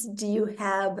predictions do you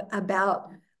have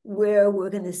about where we're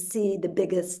going to see the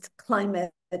biggest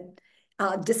climate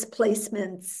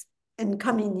displacements in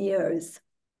coming years?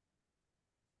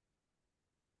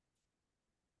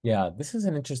 Yeah, this is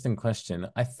an interesting question.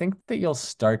 I think that you'll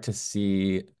start to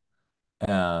see,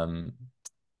 um,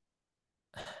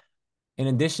 in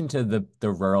addition to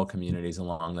the rural communities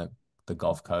along the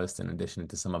Gulf Coast, in addition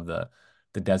to some of the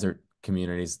desert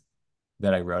communities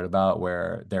that I wrote about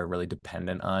where they're really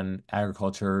dependent on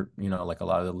agriculture, like a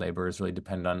lot of the labor is really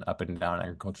dependent on up and down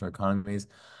agricultural economies.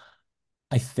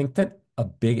 I think that a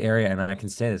big area, and I can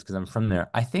say this because I'm from there,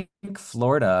 I think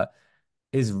Florida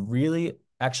is really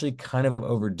actually kind of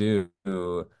overdue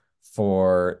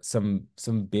for some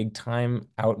big time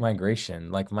out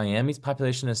migration. Like Miami's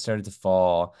population has started to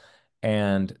fall,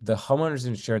 and the homeowners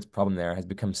insurance problem there has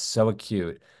become so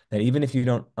acute that even if you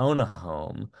don't own a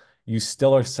home, you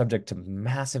still are subject to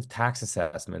massive tax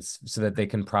assessments so that they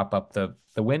can prop up the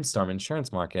windstorm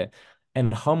insurance market.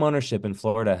 And home ownership in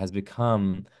Florida has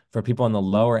become, for people on the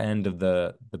lower end of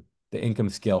the income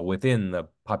scale within the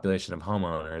population of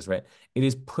homeowners, right? It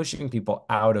is pushing people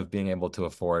out of being able to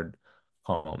afford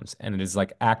homes. And it is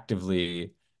like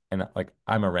actively, and like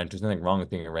I'm a renter, there's nothing wrong with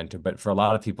being a renter, but for a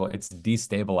lot of people, it's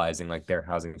destabilizing like their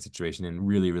housing situation in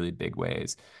really, really big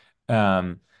ways.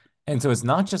 Um, and so it's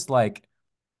not just like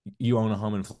you own a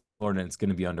home in Florida and it's going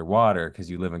to be underwater because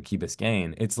you live in Key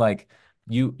Biscayne. It's like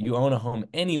you own a home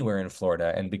anywhere in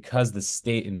Florida, and because the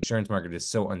state insurance market is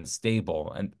so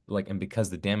unstable and because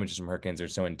the damages from hurricanes are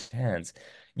so intense,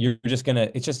 you're just gonna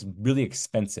it's just really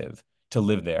expensive to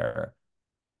live there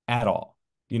at all,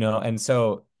 and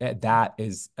so that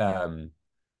is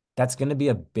that's going to be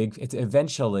a big, it's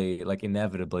eventually, like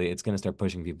inevitably, it's going to start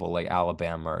pushing people like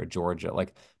Alabama or Georgia,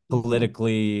 like Mhm.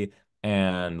 politically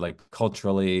and like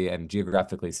culturally and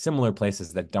geographically similar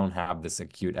places that don't have this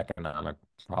acute economic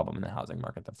problem in the housing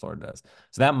market that Florida does.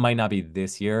 So that might not be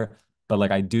this year, but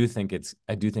like I do think it's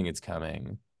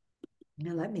coming.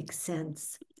 No, that makes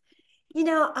sense.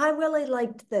 I really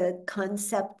liked the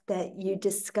concept that you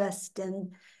discussed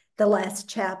in the last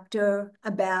chapter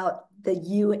about the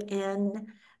UN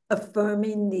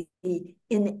affirming the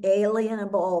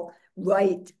inalienable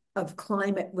right of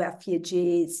climate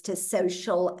refugees to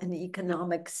social and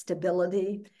economic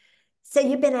stability. So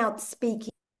you've been out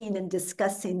speaking and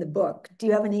discussing the book. Do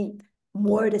you have any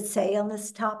more to say on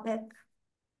this topic?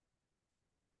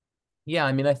 Yeah,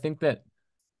 I mean, I think that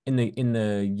in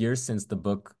the years since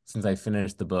I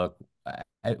finished the book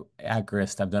at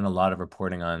Grist, I've done a lot of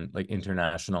reporting on like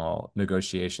international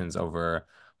negotiations over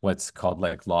what's called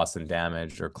like loss and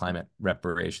damage or climate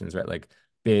reparations, right? Like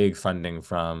big funding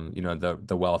from,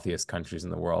 the wealthiest countries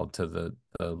in the world to the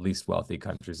least wealthy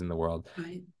countries in the world.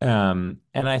 Right. And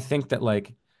I think that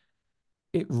like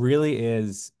it really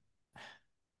is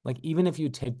like even if you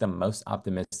take the most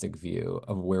optimistic view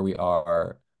of where we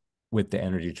are with the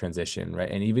energy transition, right?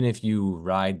 And even if you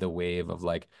ride the wave of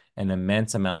like an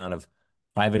immense amount of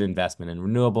private investment in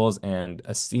renewables and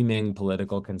a seeming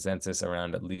political consensus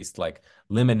around at least like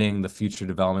limiting the future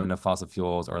development of fossil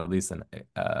fuels, or at least an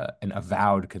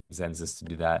avowed consensus to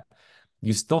do that,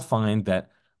 you still find that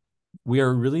we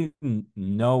are really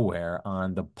nowhere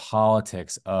on the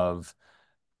politics of,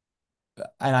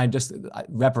 and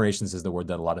reparations is the word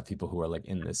that a lot of people who are like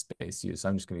in this space use. So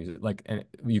I'm just going to use it like, and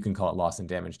you can call it loss and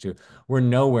damage too. We're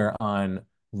nowhere on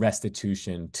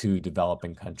restitution to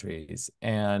developing countries.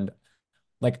 And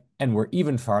we're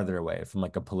even farther away from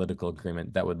like a political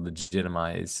agreement that would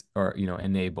legitimize or,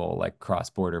 enable like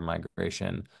cross-border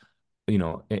migration,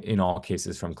 in all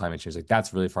cases from climate change. Like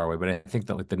that's really far away. But I think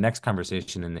that like the next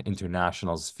conversation in the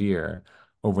international sphere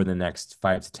over the next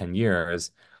 5 to 10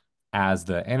 years, as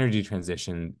the energy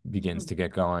transition begins to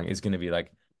get going, is going to be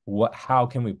like, what how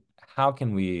can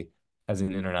we as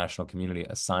an international community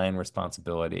assign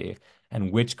responsibility,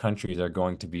 and which countries are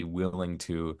going to be willing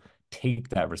to take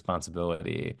that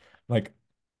responsibility. Like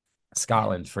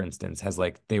Scotland, for instance, has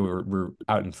like they were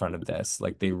out in front of this.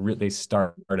 Like they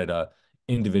started a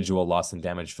individual loss and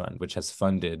damage fund, which has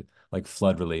funded like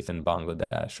flood relief in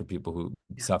Bangladesh for people who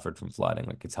Yeah. suffered from flooding.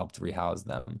 Like it's helped rehouse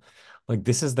them. Like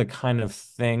this is the kind of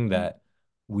thing that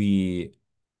we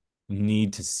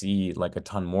need to see like a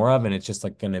ton more of, and it's just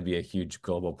like going to be a huge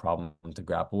global problem to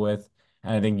grapple with.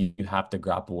 And I think you have to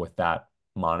grapple with that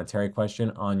monetary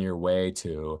question on your way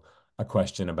to a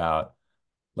question about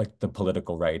like the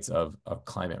political rights of a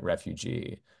climate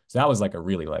refugee. So that was like a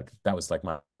really like that was like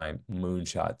my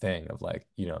moonshot thing of like,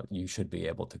 you should be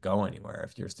able to go anywhere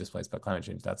if you're displaced by climate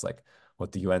change. That's like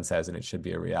what the UN says, and it should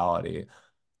be a reality.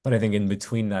 But I think in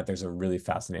between that, there's a really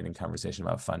fascinating conversation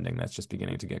about funding that's just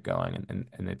beginning to get going,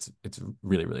 and it's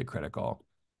really, really critical.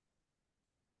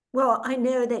 Well, I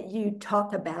know that you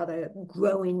talk about a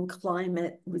growing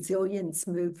climate resilience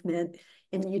movement,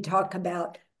 and you talk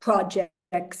about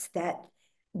projects that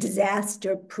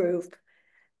disaster proof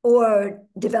or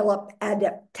develop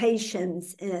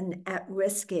adaptations in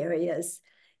at-risk areas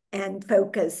and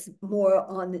focus more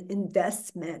on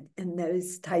investment in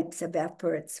those types of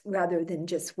efforts rather than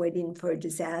just waiting for a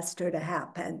disaster to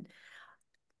happen.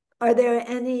 Are there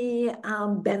any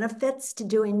benefits to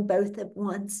doing both at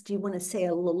once? Do you want to say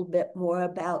a little bit more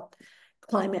about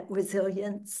climate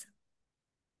resilience?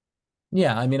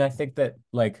 Yeah, I mean, I think that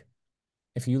like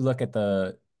if you look at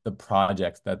the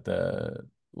projects that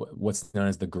what's known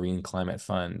as the Green Climate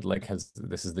Fund, like has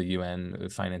this is the UN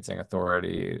financing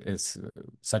authority, is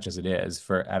such as it is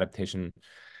for adaptation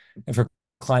and for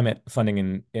climate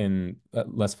funding in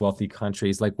less wealthy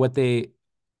countries. Like what they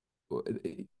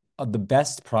the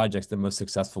best projects, the most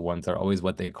successful ones are always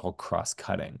what they call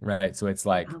cross-cutting, right? So it's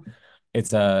like Uh-huh.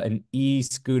 it's an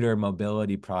e-scooter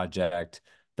mobility project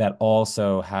that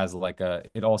also has like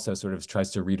it also sort of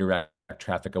tries to redirect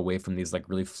traffic away from these like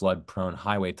really flood prone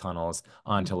highway tunnels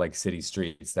onto like city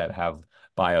streets that have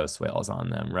bioswales on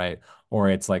them, right? Or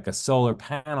it's like a solar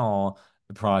panel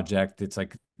project. It's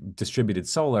like distributed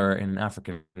solar in an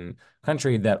African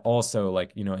country that also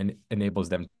like, enables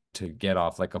them to get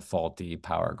off like a faulty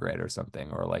power grid or something,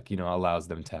 or like, allows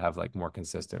them to have like more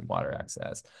consistent water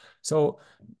access. So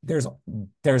there's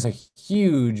there's a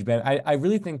huge but I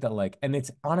really think that like, and it's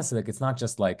honestly like it's not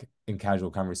just like in casual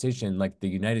conversation, like the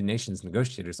United Nations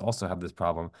negotiators also have this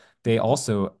problem. They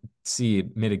also see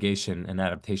mitigation and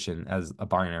adaptation as a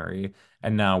binary,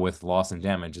 and now with loss and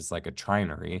damage it's like a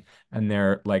trinary, and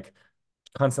they're like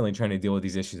constantly trying to deal with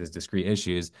these issues as discrete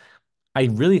issues. I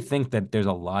really think that there's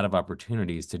a lot of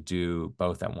opportunities to do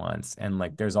both at once. And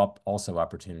like there's also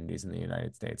opportunities in the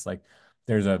United States. Like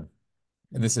there's a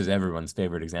this is everyone's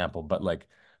favorite example, but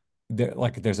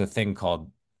there's a thing called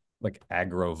like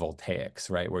agrovoltaics,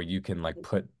 right? Where you can like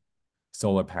put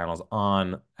solar panels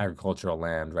on agricultural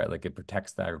land, right? Like it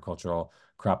protects the agricultural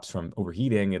crops from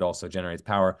overheating. It also generates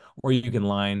power. Or you can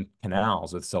line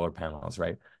canals with solar panels,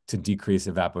 right? To decrease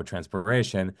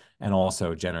evapotranspiration and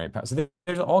also generate power. So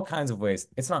there's all kinds of ways.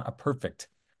 It's not a perfect,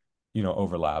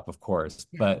 overlap, of course,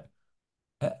 but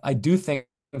I do think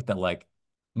that like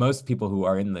most people who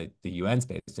are in the UN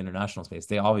space, international space,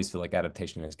 they always feel like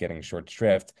adaptation is getting short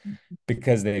shrift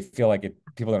because they feel like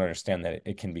people don't understand that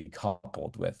it can be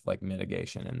coupled with like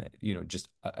mitigation and that, just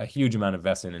a huge amount of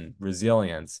investment in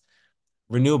resilience.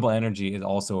 Renewable energy is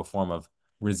also a form of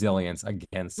resilience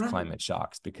against Right. climate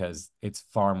shocks because it's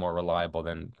far more reliable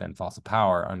than fossil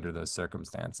power under those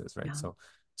circumstances, right? Yeah. So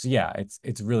yeah,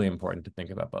 it's really important to think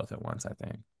about both at once, I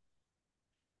think.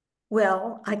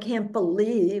 Well, I can't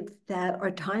believe that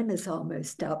our time is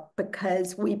almost up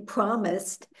because we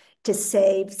promised to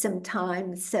save some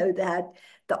time so that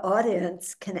the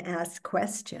audience can ask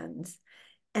questions.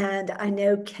 And I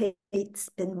know Kate's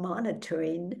been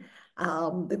monitoring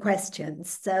the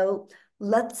questions. So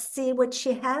let's see what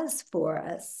she has for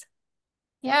us.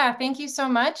 Yeah, thank you so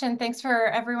much. And thanks for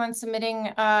everyone submitting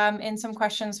in some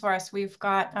questions for us. We've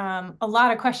got a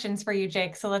lot of questions for you,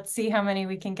 Jake. So let's see how many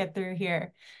we can get through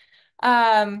here.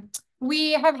 Um,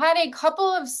 we have had a couple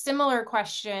of similar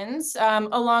questions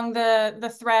along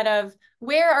the thread of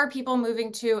where are people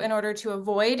moving to in order to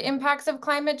avoid impacts of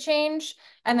climate change?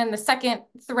 And then the second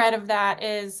thread of that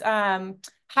is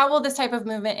how will this type of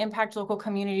movement impact local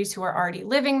communities who are already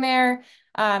living there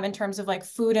in terms of like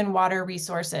food and water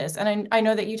resources? And I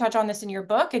know that you touch on this in your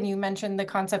book and you mentioned the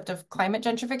concept of climate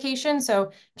gentrification.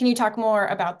 So can you talk more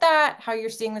about that, how you're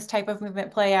seeing this type of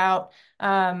movement play out?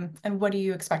 And what do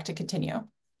you expect to continue?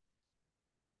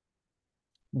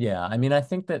 Yeah, I mean, I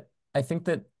think that, at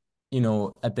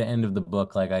the end of the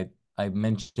book, like I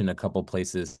mentioned a couple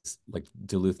places like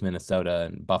Duluth, Minnesota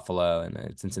and Buffalo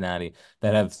and Cincinnati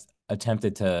that have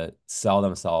attempted to sell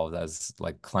themselves as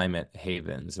like climate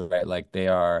havens, right? Like they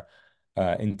are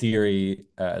in theory,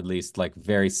 at least like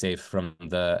very safe from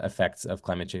the effects of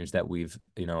climate change that we've,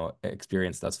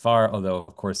 experienced thus far, although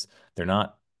of course they're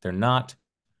not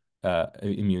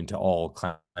immune to all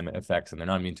climate effects, and they're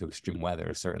not immune to extreme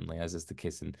weather, certainly, as is the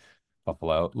case in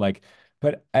Buffalo. Like,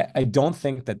 but I don't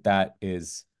think that that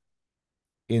is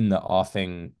in the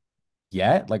offing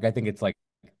yet. Like, I think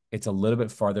it's a little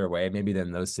bit farther away, maybe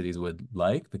than those cities would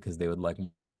like, because they would like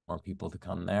more people to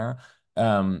come there.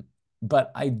 Um,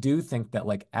 but I do think that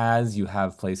like as you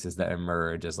have places that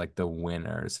emerge as like the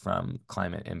winners from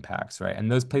climate impacts, right? And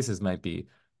those places might be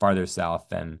farther south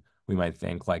than we might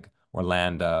think, like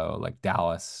Orlando, like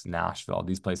Dallas, Nashville.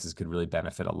 These places could really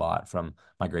benefit a lot from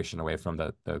migration away from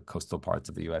the coastal parts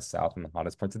of the US South and the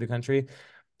hottest parts of the country.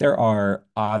 There are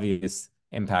obvious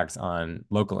impacts on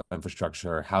local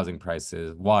infrastructure, housing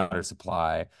prices, water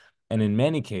supply. And in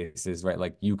many cases, right,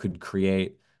 like you could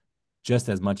create just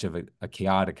as much of a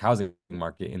chaotic housing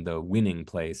market in the winning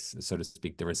place, so to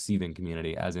speak, the receiving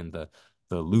community, as in the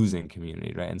losing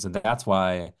community, right? And so that's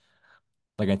why,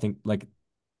 like, I think, like,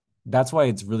 that's why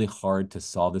it's really hard to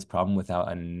solve this problem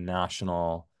without a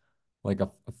national, like a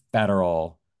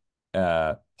federal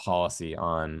policy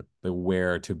on the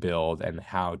where to build and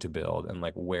how to build and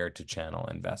like where to channel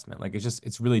investment. Like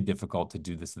it's really difficult to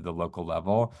do this at the local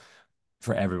level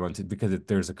for everyone to, because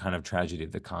there's a kind of tragedy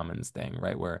of the commons thing,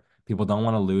 right? Where people don't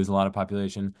want to lose a lot of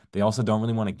population. They also don't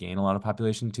really want to gain a lot of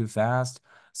population too fast.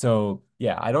 So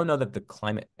yeah, I don't know that the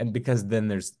climate, and because then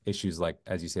there's issues like,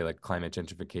 as you say, like climate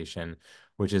gentrification,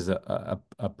 which is a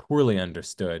poorly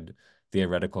understood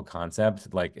theoretical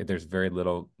concept. Like there's very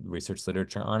little research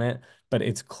literature on it, but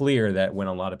it's clear that when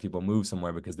a lot of people move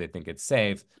somewhere because they think it's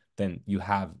safe, then you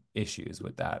have issues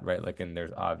with that, right? Like, and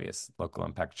there's obvious local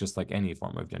impact, just like any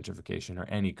form of gentrification or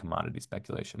any commodity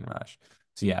speculation rush.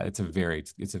 So yeah, it's a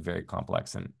very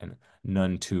complex and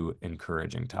none too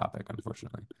encouraging topic,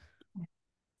 unfortunately.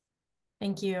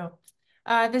 Thank you.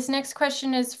 This next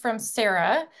question is from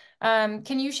Sarah.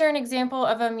 Can you share an example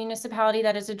of a municipality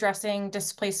that is addressing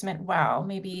displacement well?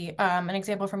 Maybe an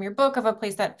example from your book of a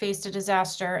place that faced a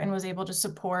disaster and was able to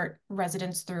support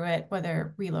residents through it,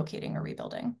 whether relocating or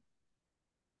rebuilding.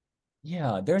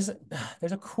 Yeah, there's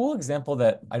a cool example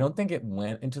that I don't think it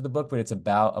went into the book, but it's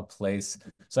about a place.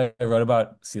 So I wrote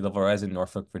about sea level rise in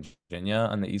Norfolk, Virginia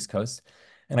on the East Coast.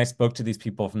 And I spoke to these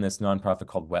people from this nonprofit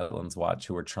called Wetlands Watch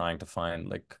who were trying to find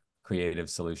like creative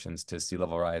solutions to sea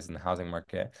level rise in the housing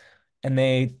market. And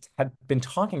they had been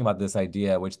talking about this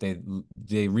idea, which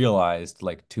they realized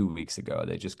like 2 weeks ago.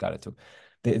 They just got it to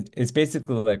it's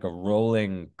basically like a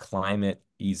rolling climate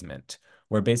easement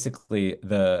where basically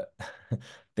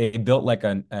they built like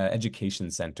an education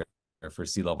center for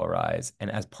sea level rise. And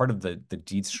as part of the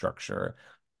deed structure,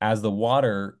 as the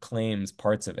water claims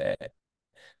parts of it,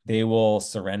 they will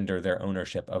surrender their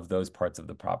ownership of those parts of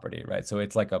the property, right? So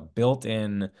it's like a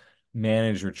built-in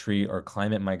managed retreat or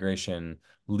climate migration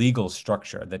legal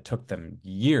structure that took them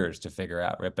years to figure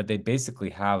out, right? But they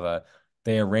basically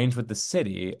they arranged with the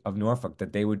city of Norfolk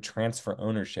that they would transfer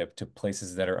ownership to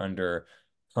places that are under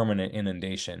permanent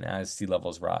inundation as sea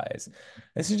levels rise.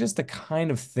 This is just the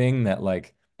kind of thing that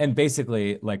like, and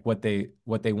basically like what they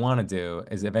want to do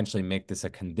is eventually make this a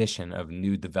condition of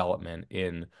new development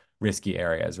in risky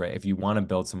areas, right? If you want to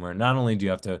build somewhere, not only do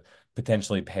you have to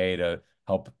potentially pay to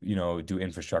help, do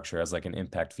infrastructure as like an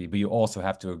impact fee, but you also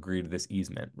have to agree to this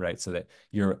easement, right? So that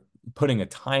you're putting a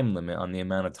time limit on the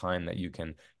amount of time that you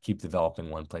can keep developing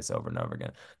one place over and over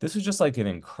again. This was just like an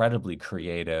incredibly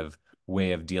creative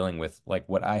way of dealing with like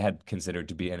what I had considered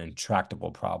to be an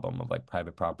intractable problem of like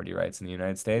private property rights in the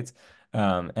United States.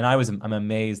 And I'm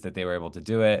amazed that they were able to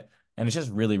do it. And it's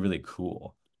just really, really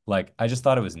cool. Like I just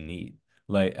thought it was neat.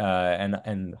 Like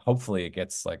and hopefully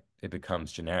it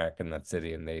becomes generic in that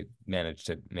city and they manage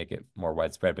to make it more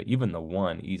widespread. But even the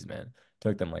one easement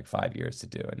took them like 5 years to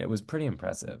do, and it was pretty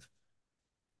impressive.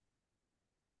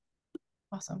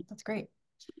 Awesome. That's great.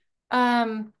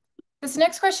 Um, this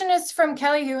next question is from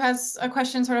Kelly, who has a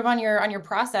question sort of on your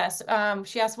process.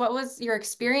 She asked, what was your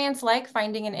experience like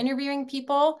finding and interviewing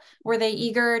people? Were they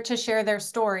eager to share their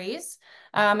stories?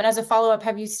 And as a follow-up,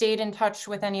 have you stayed in touch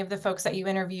with any of the folks that you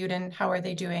interviewed, and how are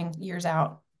they doing years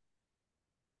out?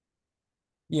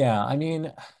 Yeah, I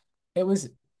mean, it was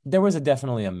there was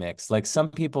definitely a mix. Like some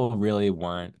people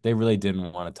they really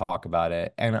didn't want to talk about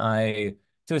it. And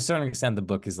to a certain extent, the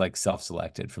book is like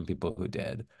self-selected from people who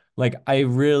did. Like I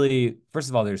really, first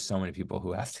of all, there's so many people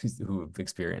who have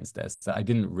experienced this that I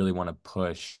didn't really want to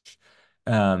push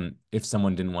if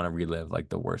someone didn't want to relive like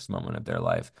the worst moment of their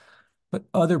life. But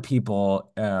other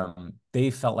people,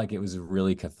 they felt like it was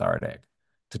really cathartic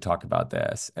to talk about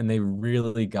this. And they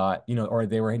really got, or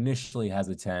they were initially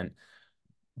hesitant,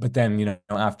 but then,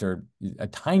 after a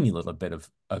tiny little bit of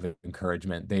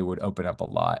encouragement, they would open up a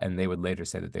lot, and they would later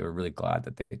say that they were really glad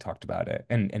that they talked about it,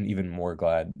 and even more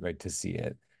glad, right, to see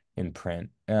it in print.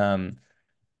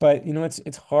 But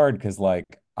it's hard because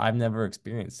like I've never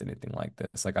experienced anything like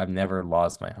this. Like I've never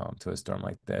lost my home to a storm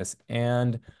like this,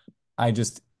 and I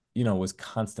just, was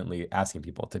constantly asking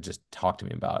people to just talk to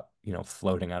me about,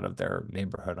 floating out of their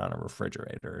neighborhood on a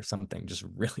refrigerator or something just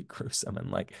really gruesome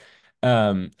and like,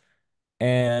 um,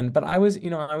 but I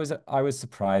was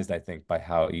surprised, I think, by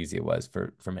how easy it was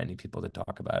for many people to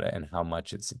talk about it and how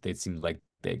much they seemed like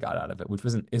they got out of it, which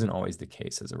isn't always the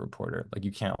case as a reporter. Like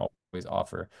you can't always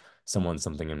offer someone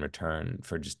something in return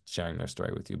for just sharing their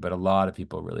story with you. But a lot of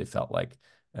people really felt like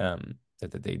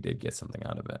that they did get something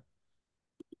out of it.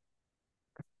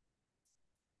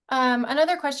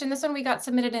 Another question, this one we got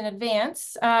submitted in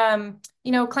advance.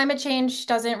 Climate change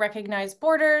doesn't recognize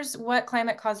borders. What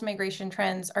climate-caused migration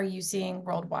trends are you seeing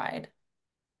worldwide?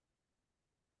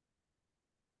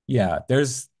 Yeah,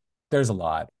 there's a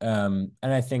lot. And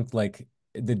I think like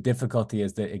the difficulty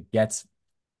is that it gets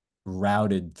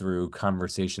routed through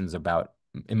conversations about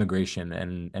immigration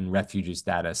and refugee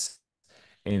status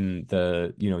in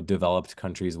the developed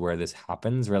countries where this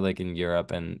happens, right? Like in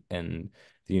Europe and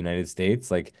the United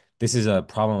States. Like this is a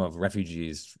problem of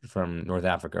refugees from North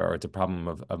Africa, or it's a problem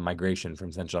of migration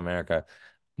from Central America.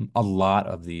 A lot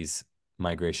of these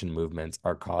migration movements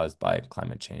are caused by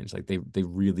climate change. Like they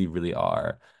really, really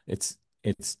are. It's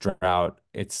drought,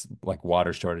 it's like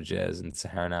water shortages in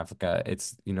Saharan Africa.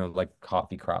 It's, like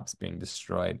coffee crops being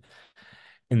destroyed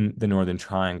in the Northern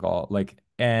Triangle. Like,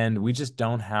 and we just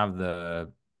don't have I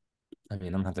mean,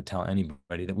 I don't have to tell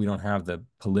anybody that we don't have the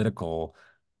political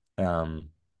um,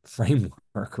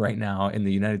 framework right now in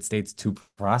the United States to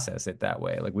process it that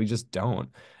way. Like we just don't.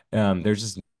 There's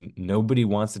just nobody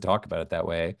wants to talk about it that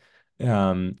way.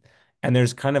 Um, and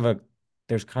there's kind of a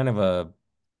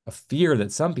a fear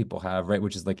that some people have, right?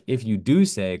 Which is like, if you do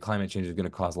say climate change is going to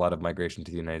cause a lot of migration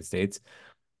to the United States,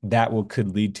 that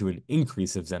could lead to an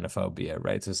increase of xenophobia,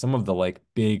 right? So some of the like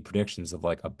big predictions of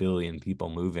like 1 billion people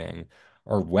moving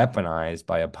are weaponized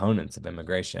by opponents of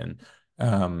immigration.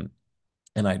 Um,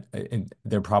 and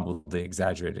they're probably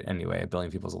exaggerated anyway. 1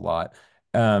 billion people is a lot.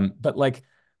 But like,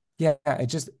 yeah,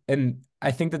 and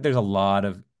I think that there's a lot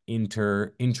of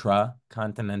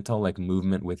intra-continental like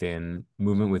movement within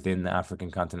the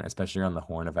African continent, especially around the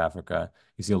Horn of Africa.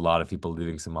 You see a lot of people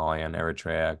leaving Somalia and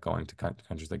Eritrea, going to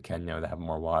countries like Kenya that have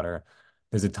more water.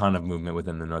 There's a ton of movement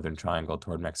within the Northern Triangle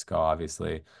toward Mexico,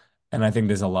 obviously. And I think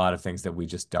there's a lot of things that we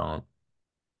just don't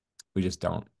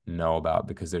know about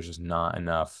because there's just not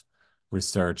enough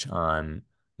research on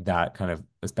that kind of,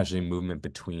 especially movement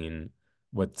between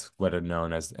what are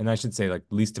known as, and I should say like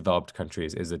least developed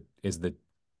countries is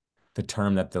the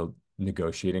term that the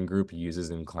negotiating group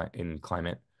uses in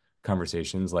climate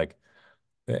conversations. Like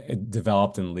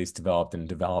developed and least developed and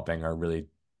developing are really,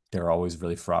 they're always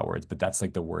really fraught words, but that's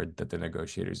like the word that the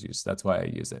negotiators use. That's why I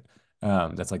use it.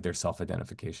 That's like their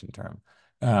self-identification term.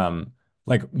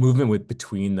 Like movement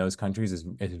between those countries is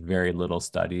very little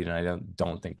studied, and I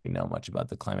don't think we know much about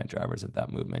the climate drivers of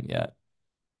that movement yet.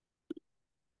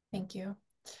 Thank you.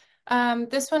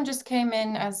 This one just came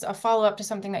in as a follow-up to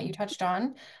something that you touched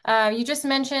on. You just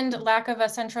mentioned lack of a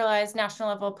centralized national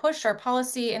level push or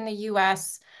policy in the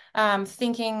US,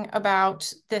 thinking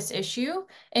about this issue.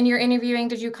 In your interviewing,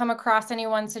 did you come across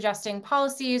anyone suggesting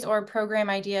policies or program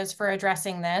ideas for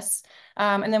addressing this?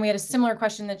 And then we had a similar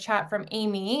question in the chat from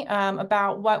Amy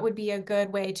about what would be a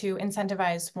good way to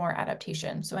incentivize more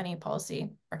adaptation. So any policy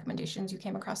recommendations you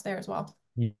came across there as well?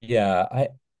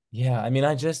 Yeah, I mean,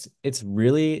 it's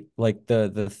really like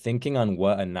the thinking on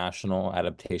what a national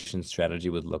adaptation strategy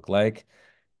would look like.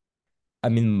 I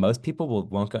mean, most people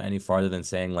won't go any farther than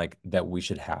saying like that we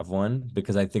should have one,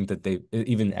 because I think that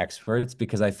even experts,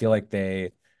 because I feel like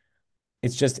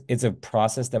it's a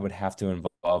process that would have to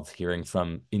involve hearing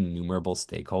from innumerable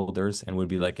stakeholders and would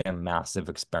be like a massive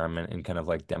experiment in kind of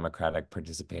like democratic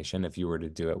participation if you were to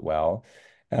do it well.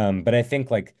 But I think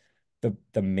like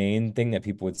the main thing that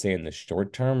people would say in the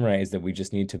short term, right, is that we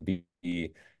just need to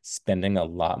be spending a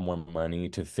lot more money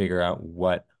to figure out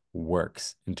what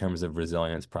works in terms of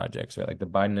resilience projects, right? Like the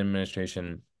Biden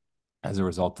administration, as a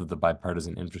result of the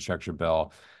bipartisan infrastructure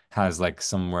bill, has like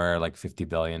somewhere like $50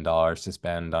 billion to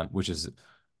spend on, which is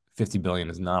 50 billion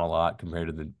is not a lot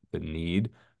compared to the need,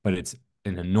 but it's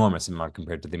an enormous amount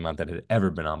compared to the amount that had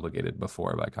ever been obligated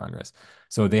before by Congress.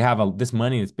 So they have this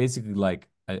money. It's basically like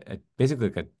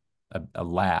a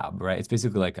lab, right? It's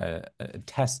basically like a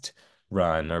test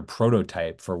run or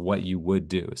prototype for what you would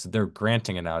do. So they're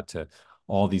granting it out to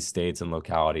all these states and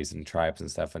localities and tribes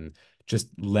and stuff, and just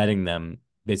letting them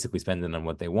basically spend it on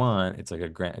what they want. It's like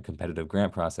a competitive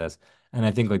grant process. And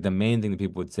I think like the main thing that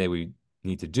people would say we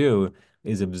need to do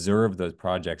is observe those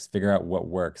projects, figure out what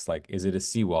works. Like, is it a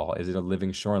seawall? Is it a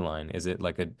living shoreline? Is it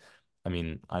like I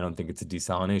mean, I don't think it's a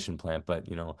desalination plant, but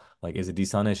like, is it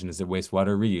desalination? Is it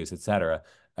wastewater reuse, et cetera?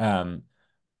 Um,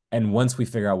 and once we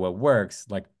figure out what works,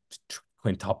 like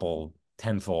quintuple,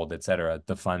 tenfold, et cetera,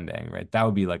 the funding, right?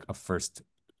 That'd be a first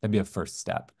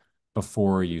step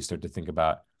before you start to think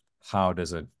about how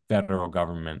does a federal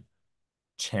government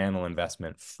channel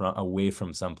investment from away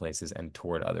from some places and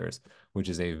toward others, which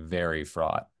is a very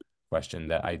fraught question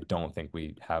that I don't think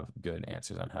we have good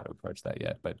answers on how to approach that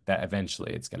yet, but that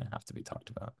eventually it's going to have to be talked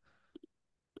about.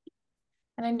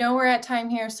 And I know we're at time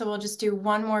here, so we'll just do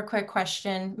one more quick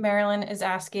question. Marilyn is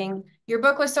asking, your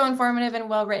book was so informative and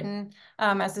well written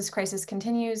as this crisis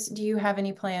continues. Do you have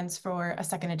any plans for a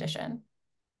second edition?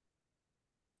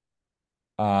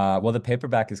 Well, the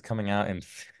paperback is coming out in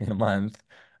a month,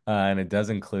 and it does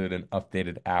include an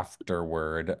updated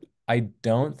afterword. I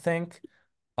don't think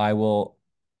I will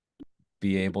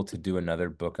be able to do another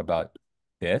book about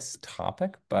this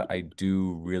topic, but I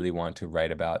do really want to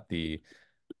write about the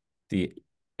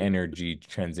energy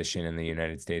transition in the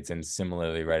United States, and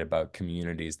similarly write about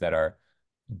communities that are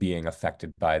being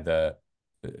affected by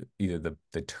either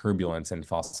the turbulence in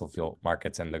fossil fuel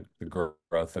markets and the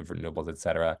growth of renewables, et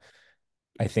cetera.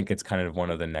 I think it's kind of one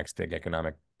of the next big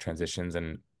economic transitions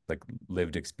and like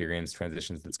lived experience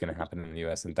transitions that's going to happen in the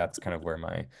US. And that's kind of where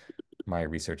my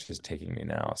research is taking me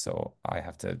now. So I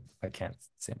can't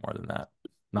say more than that.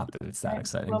 Not that it's that Right.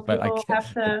 exciting, Well, but I people will can't.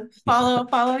 have to Yeah.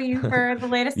 follow you for the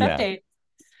latest Yeah. update.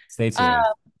 Stay Uh, tuned.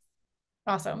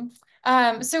 Awesome.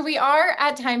 So we are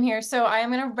at time here, so I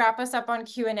am going to wrap us up on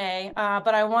Q&A,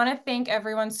 but I want to thank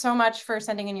everyone so much for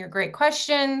sending in your great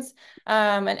questions.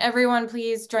 And everyone,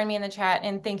 please join me in the chat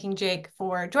in thanking Jake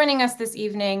for joining us this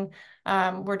evening.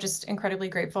 We're just incredibly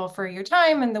grateful for your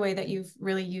time and the way that you've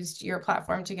really used your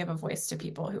platform to give a voice to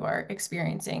people who are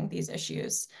experiencing these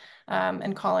issues,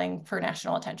 and calling for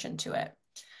national attention to it.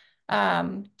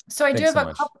 So I do Thanks have so a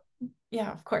much. couple,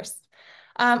 yeah, of course.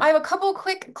 I have a couple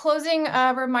quick closing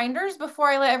reminders before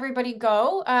I let everybody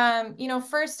go.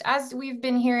 First, as we've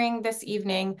been hearing this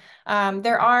evening,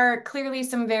 there are clearly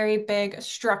some very big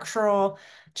structural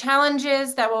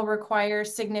challenges that will require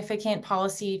significant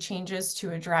policy changes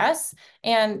to address.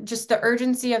 And just the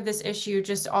urgency of this issue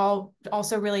just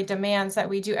also really demands that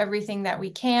we do everything that we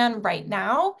can right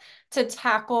now to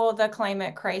tackle the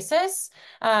climate crisis.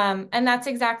 And that's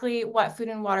exactly what Food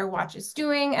and Water Watch is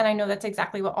doing. And I know that's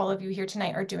exactly what all of you here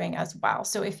tonight are doing as well.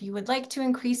 So if you would like to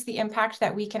increase the impact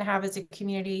that we can have as a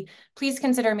community, please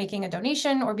consider making a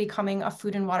donation or becoming a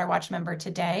Food and Water Watch member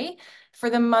today. For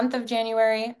the month of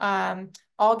January,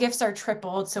 all gifts are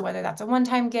tripled. So whether that's a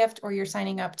one-time gift or you're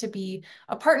signing up to be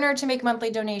a partner to make monthly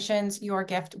donations, your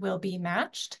gift will be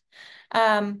matched.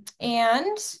 And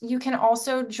you can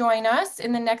also join us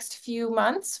in the next few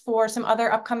months for some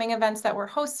other upcoming events that we're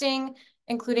hosting,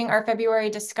 including our February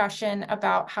discussion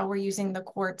about how we're using the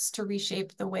courts to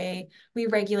reshape the way we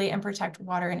regulate and protect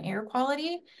water and air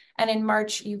quality. And in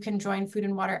March, you can join Food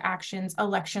and Water Action's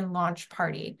election launch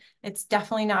party. It's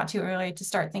definitely not too early to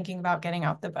start thinking about getting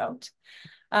out the vote.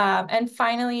 And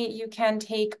finally, you can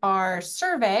take our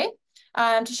survey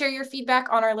to share your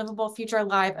feedback on our Livable Future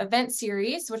Live event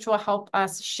series, which will help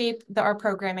us shape our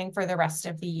programming for the rest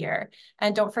of the year.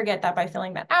 And don't forget that by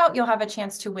filling that out, you'll have a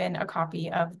chance to win a copy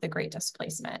of The Great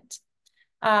Displacement.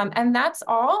 And that's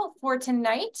all for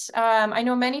tonight. I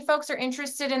know many folks are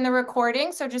interested in the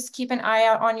recording, so just keep an eye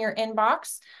out on your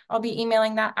inbox. I'll be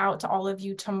emailing that out to all of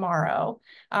you tomorrow.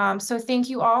 So thank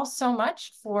you all so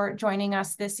much for joining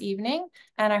us this evening,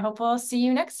 and I hope we'll see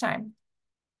you next time.